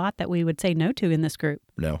there's a lot that we would say no to in this group.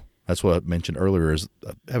 No. That's what I mentioned earlier is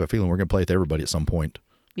I have a feeling we're going to play with everybody at some point.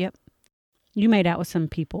 Yep. You made out with some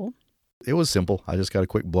people. It was simple. I just got a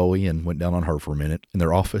quick blowy and went down on her for a minute in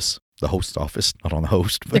their office. The host's office, not on the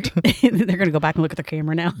host. But They're going to go back and look at their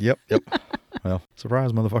camera now. Yep. Well,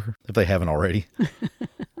 surprise, motherfucker. If they haven't already.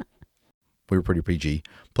 We were pretty PG.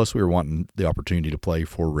 Plus, we were wanting the opportunity to play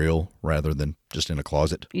for real rather than just in a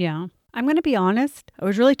closet. Yeah. I'm going to be honest. I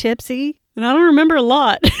was really tipsy, and I don't remember a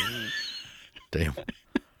lot. Damn.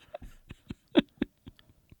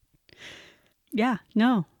 Yeah.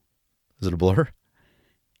 No. Is it a blur?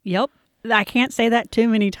 Yep. I can't say that too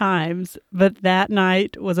many times, but that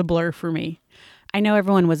night was a blur for me. I know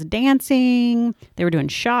everyone was dancing. They were doing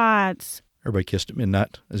shots. Everybody kissed at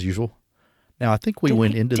midnight, as usual. Now, I think we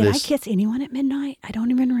went into this... Did I kiss anyone at midnight? I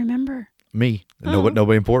don't even remember. Me. Oh.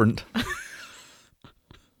 Nobody important.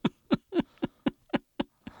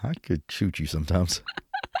 I could shoot you sometimes.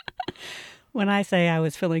 When I say I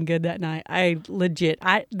was feeling good that night,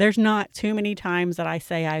 there's not too many times that I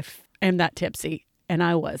say I am that tipsy, and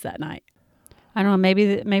I was that night. I don't know,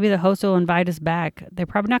 maybe the host will invite us back. They're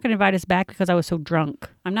probably not going to invite us back because I was so drunk.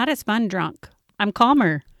 I'm not as fun drunk. I'm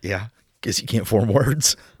calmer. Yeah, guess you can't form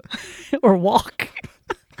words. Or walk.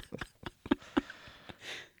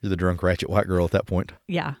 You're the drunk ratchet white girl at that point.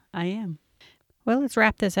 Yeah, I am. Well, let's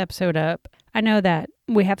wrap this episode up. I know that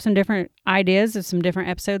we have some different ideas of some different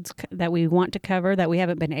episodes that we want to cover that we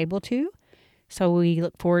haven't been able to. So we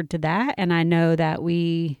look forward to that. And I know that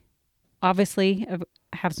we obviously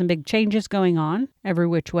have some big changes going on every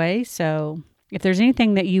which way. So if there's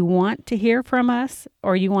anything that you want to hear from us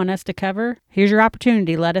or you want us to cover, here's your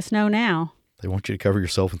opportunity. Let us know now. They want you to cover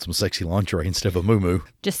yourself in some sexy lingerie instead of a muumuu.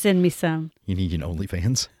 Just send me some. You need an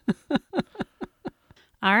OnlyFans.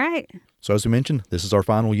 All right. So as we mentioned, this is our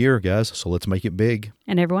final year, guys, so let's make it big.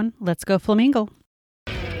 And everyone, let's go Flamingo.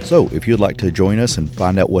 So if you'd like to join us and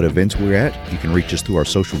find out what events we're at, you can reach us through our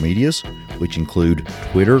social medias, which include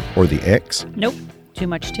Twitter or the X. Nope. Too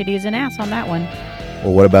much titties and ass on that one.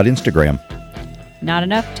 Or what about Instagram? Not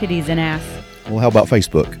enough titties and ass. Well, how about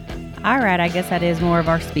Facebook? All right, I guess that is more of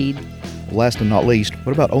our speed. Last and not least,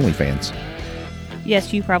 what about OnlyFans?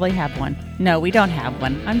 Yes, you probably have one. No, we don't have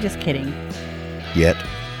one. I'm just kidding. Yet.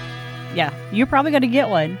 Yeah, you're probably going to get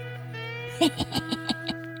one.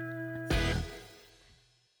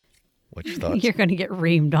 What's your thoughts? You're going to get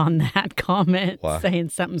reamed on that comment. Why? Saying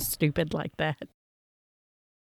something stupid like that.